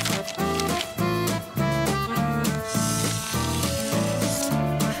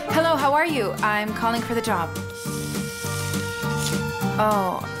 Hello, how are you? I'm calling for the job.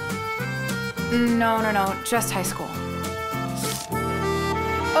 Oh. No, just high school.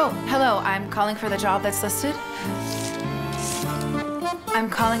 Oh, hello, I'm calling for the job that's listed. I'm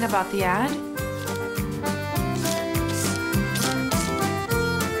calling about the ad.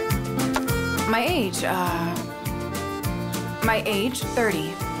 My age,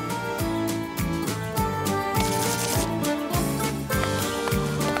 30.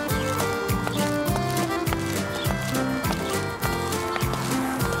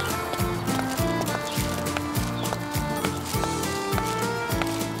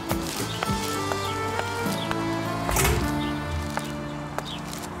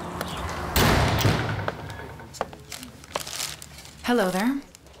 Hello there.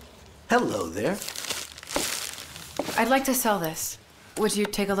 Hello there. I'd like to sell this. Would you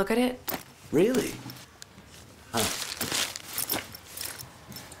take a look at it? Really? Huh.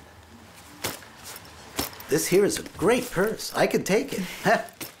 This here is a great purse. I can take it.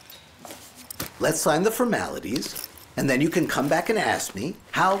 Let's sign the formalities, and then you can come back and ask me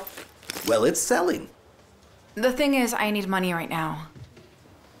how well it's selling. The thing is, I need money right now.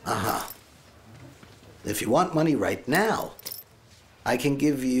 Uh-huh. If you want money right now, I can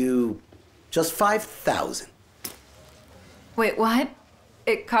give you just 5,000. Wait, what?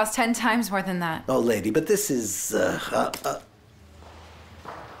 It costs 10 times more than that. Oh, lady, but this is,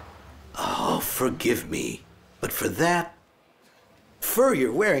 Oh, forgive me. But for that fur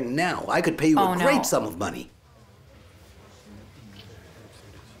you're wearing now, I could pay you a great sum of money.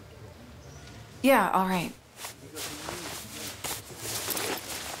 Yeah, all right.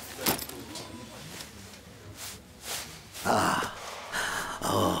 Ah.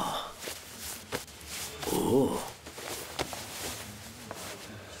 Oh. Oh.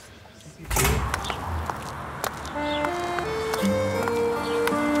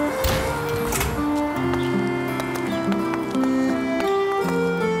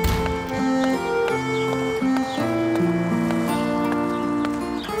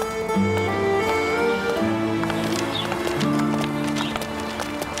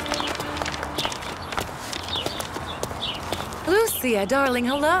 Lucia, darling,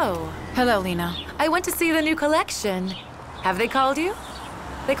 hello. Hello, Lena. I went to see the new collection. Have they called you?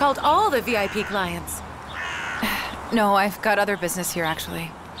 They called all the VIP clients. No, I've got other business here,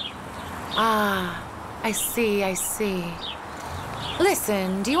 actually. Ah, I see.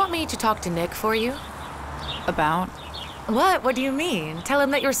 Listen, do you want me to talk to Nick for you? About? What? What do you mean? Tell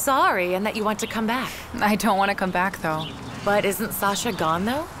him that you're sorry and that you want to come back. I don't want to come back, though. But isn't Sasha gone,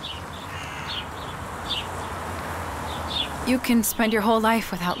 though? You can spend your whole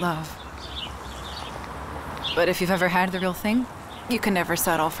life without love. But if you've ever had the real thing, you can never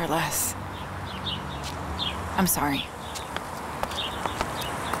settle for less. I'm sorry.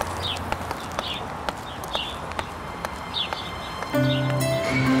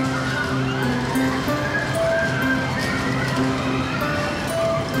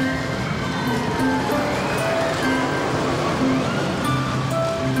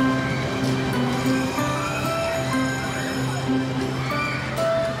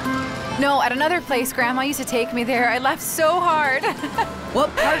 No, at another place, Grandma used to take me there. I laughed so hard. What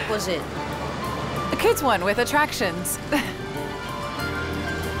park was it? The kids' one with attractions.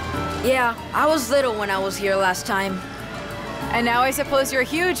 Yeah, I was little when I was here last time. And now I suppose you're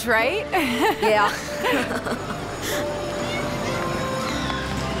huge, right? Yeah.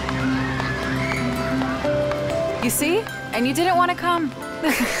 You see? And you didn't want to come.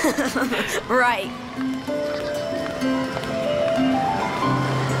 Right.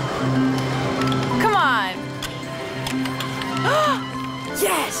 Come on.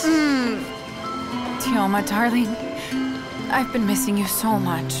 Yes! Tioma, darling, I've been missing you so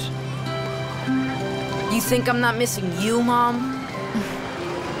much. You think I'm not missing you, Mom?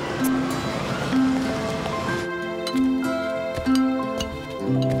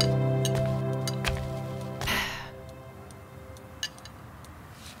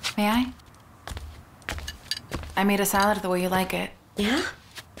 May I? I made a salad the way you like it. Yeah?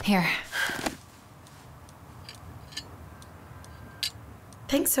 Here.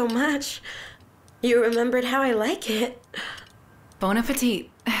 Thanks so much. You remembered how I like it. Bon appetit.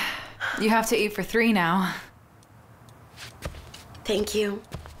 You have to eat for 3 now. Thank you.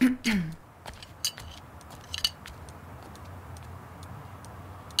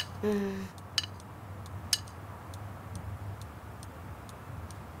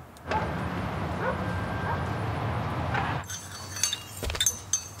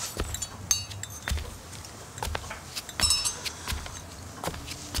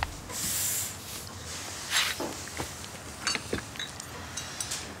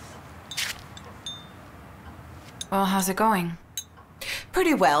 Well, how's it going?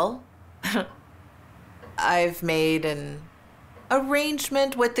 Pretty well. I've made an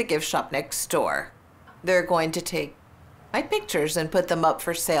arrangement with the gift shop next door. They're going to take my pictures and put them up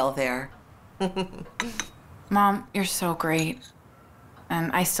for sale there. Mom, you're so great.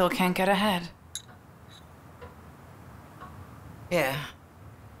 And I still can't get ahead. Yeah.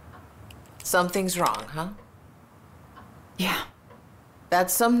 Something's wrong, huh? Yeah.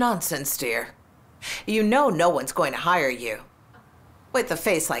 That's some nonsense, dear. You know no one's going to hire you. With a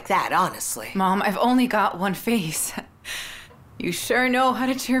face like that, honestly. Mom, I've only got one face. You sure know how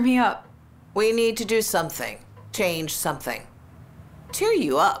to cheer me up. We need to do something. Change something. Cheer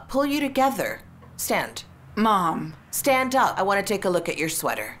you up. Pull you together. Stand. Mom. Stand up. I want to take a look at your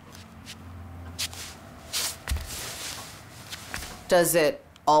sweater. Does it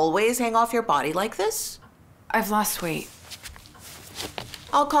always hang off your body like this? I've lost weight.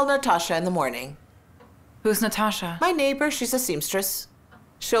 I'll call Natasha in the morning. Who's Natasha? My neighbor. She's a seamstress.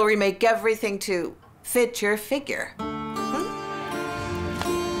 She'll remake everything to fit your figure.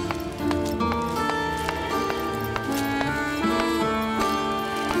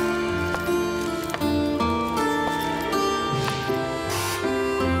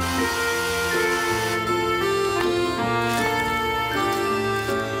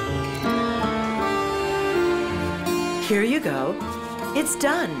 Here you go. It's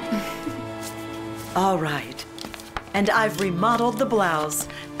done. All right. And I've remodeled the blouse,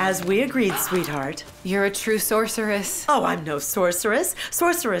 as we agreed, sweetheart. You're a true sorceress. Oh, I'm no sorceress.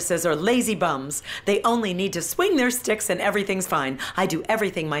 Sorceresses are lazy bums. They only need to swing their sticks and everything's fine. I do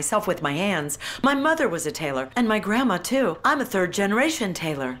everything myself with my hands. My mother was a tailor, and my grandma too. I'm a third-generation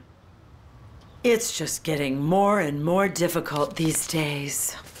tailor. It's just getting more and more difficult these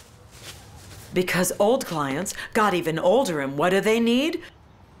days. Because old clients got even older, and what do they need?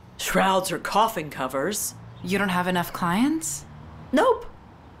 Shrouds or coffin covers. You don't have enough clients? Nope.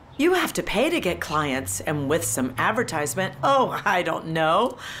 You have to pay to get clients, and with some advertisement, oh, I don't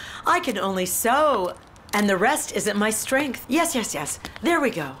know. I can only sew, and the rest isn't my strength. Yes. There we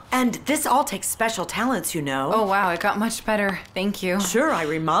go. And this all takes special talents, you know. Oh, wow, it got much better. Thank you. Sure, I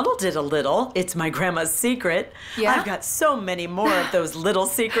remodeled it a little. It's my grandma's secret. Yeah? I've got so many more of those little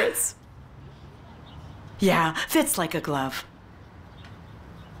secrets. Yeah, fits like a glove.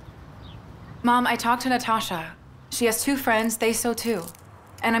 Mom, I talked to Natasha. She has 2 friends, they sew too.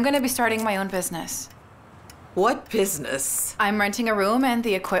 And I'm gonna be starting my own business. What business? I'm renting a room and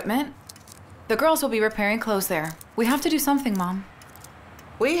the equipment. The girls will be repairing clothes there. We have to do something, Mom.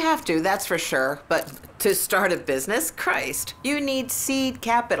 We have to, that's for sure. But to start a business, Christ, you need seed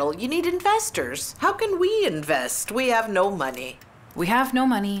capital. You need investors. How can we invest? We have no money. We have no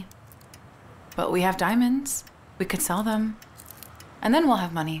money. But we have diamonds. We could sell them. And then we'll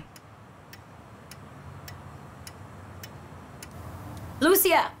have money.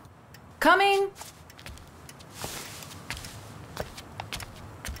 Lucia! Coming!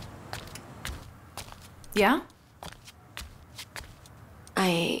 Yeah?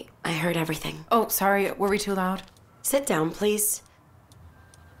 I heard everything. Oh, sorry. Were we too loud? Sit down, please.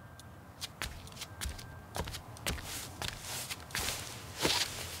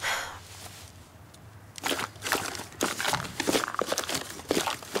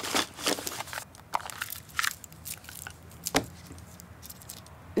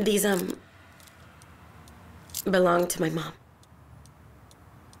 These, belong to my mom.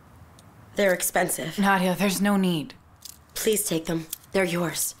 They're expensive. Nadia, there's no need. Please take them. They're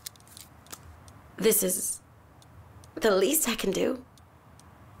yours. This is the least I can do.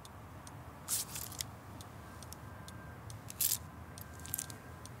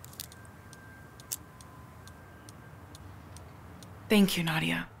 Thank you,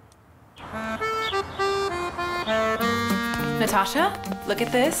 Nadia. Natasha, look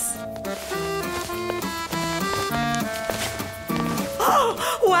at this.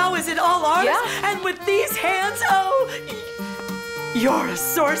 Oh, wow, is it all ours? Yeah. And with these hands, oh, you're a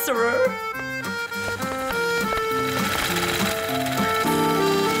sorcerer.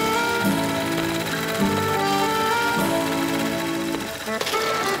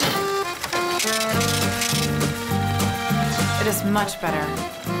 It is much better.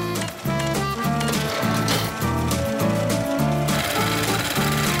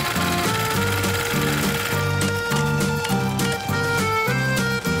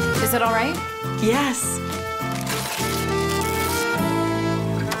 Is it all right? Yes.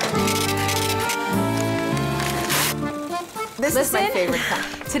 This is my favorite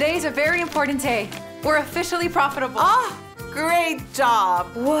kind. Today's a very important day. We're officially profitable. Oh, great job.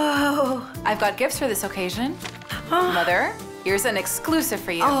 Whoa. I've got gifts for this occasion. Mother, here's an exclusive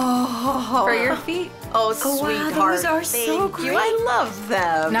for you. Oh. For your feet. Oh, wow, sweetheart. those are so Thank you. great. I love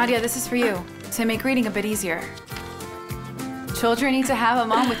them. Nadia, this is for you, to make reading a bit easier. Children need to have a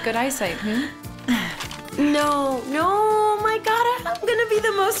mom with good eyesight, No, oh my God, I'm gonna be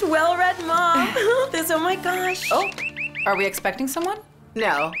the most well-read mom. Oh my gosh. Oh, are we expecting someone?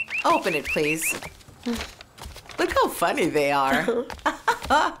 No. Open it, please. Look how funny they are.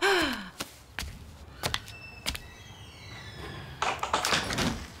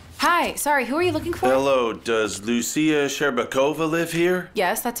 Hi, sorry, who are you looking for? Hello, does Lucia Sherbakova live here?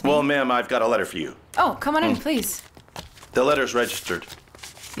 Yes, that's me. Well, ma'am, I've got a letter for you. Oh, come on in, please. The letter's registered.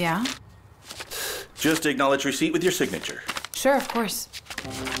 Yeah? Just acknowledge receipt with your signature. Sure, of course.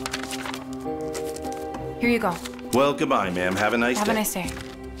 Here you go. Well, goodbye, ma'am. Have a nice day. Have a nice day.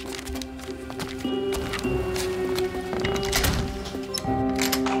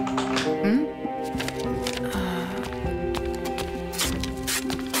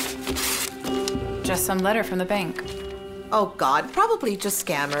 Just some letter from the bank. Oh, God. Probably just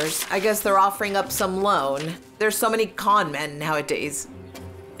scammers. I guess they're offering up some loan. There's so many con men nowadays.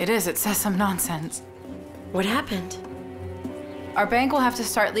 It is. It says some nonsense. What happened? Our bank will have to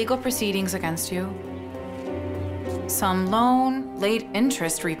start legal proceedings against you. Some loan, late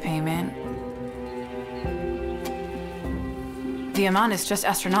interest repayment. The amount is just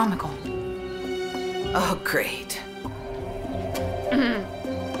astronomical. Oh, great.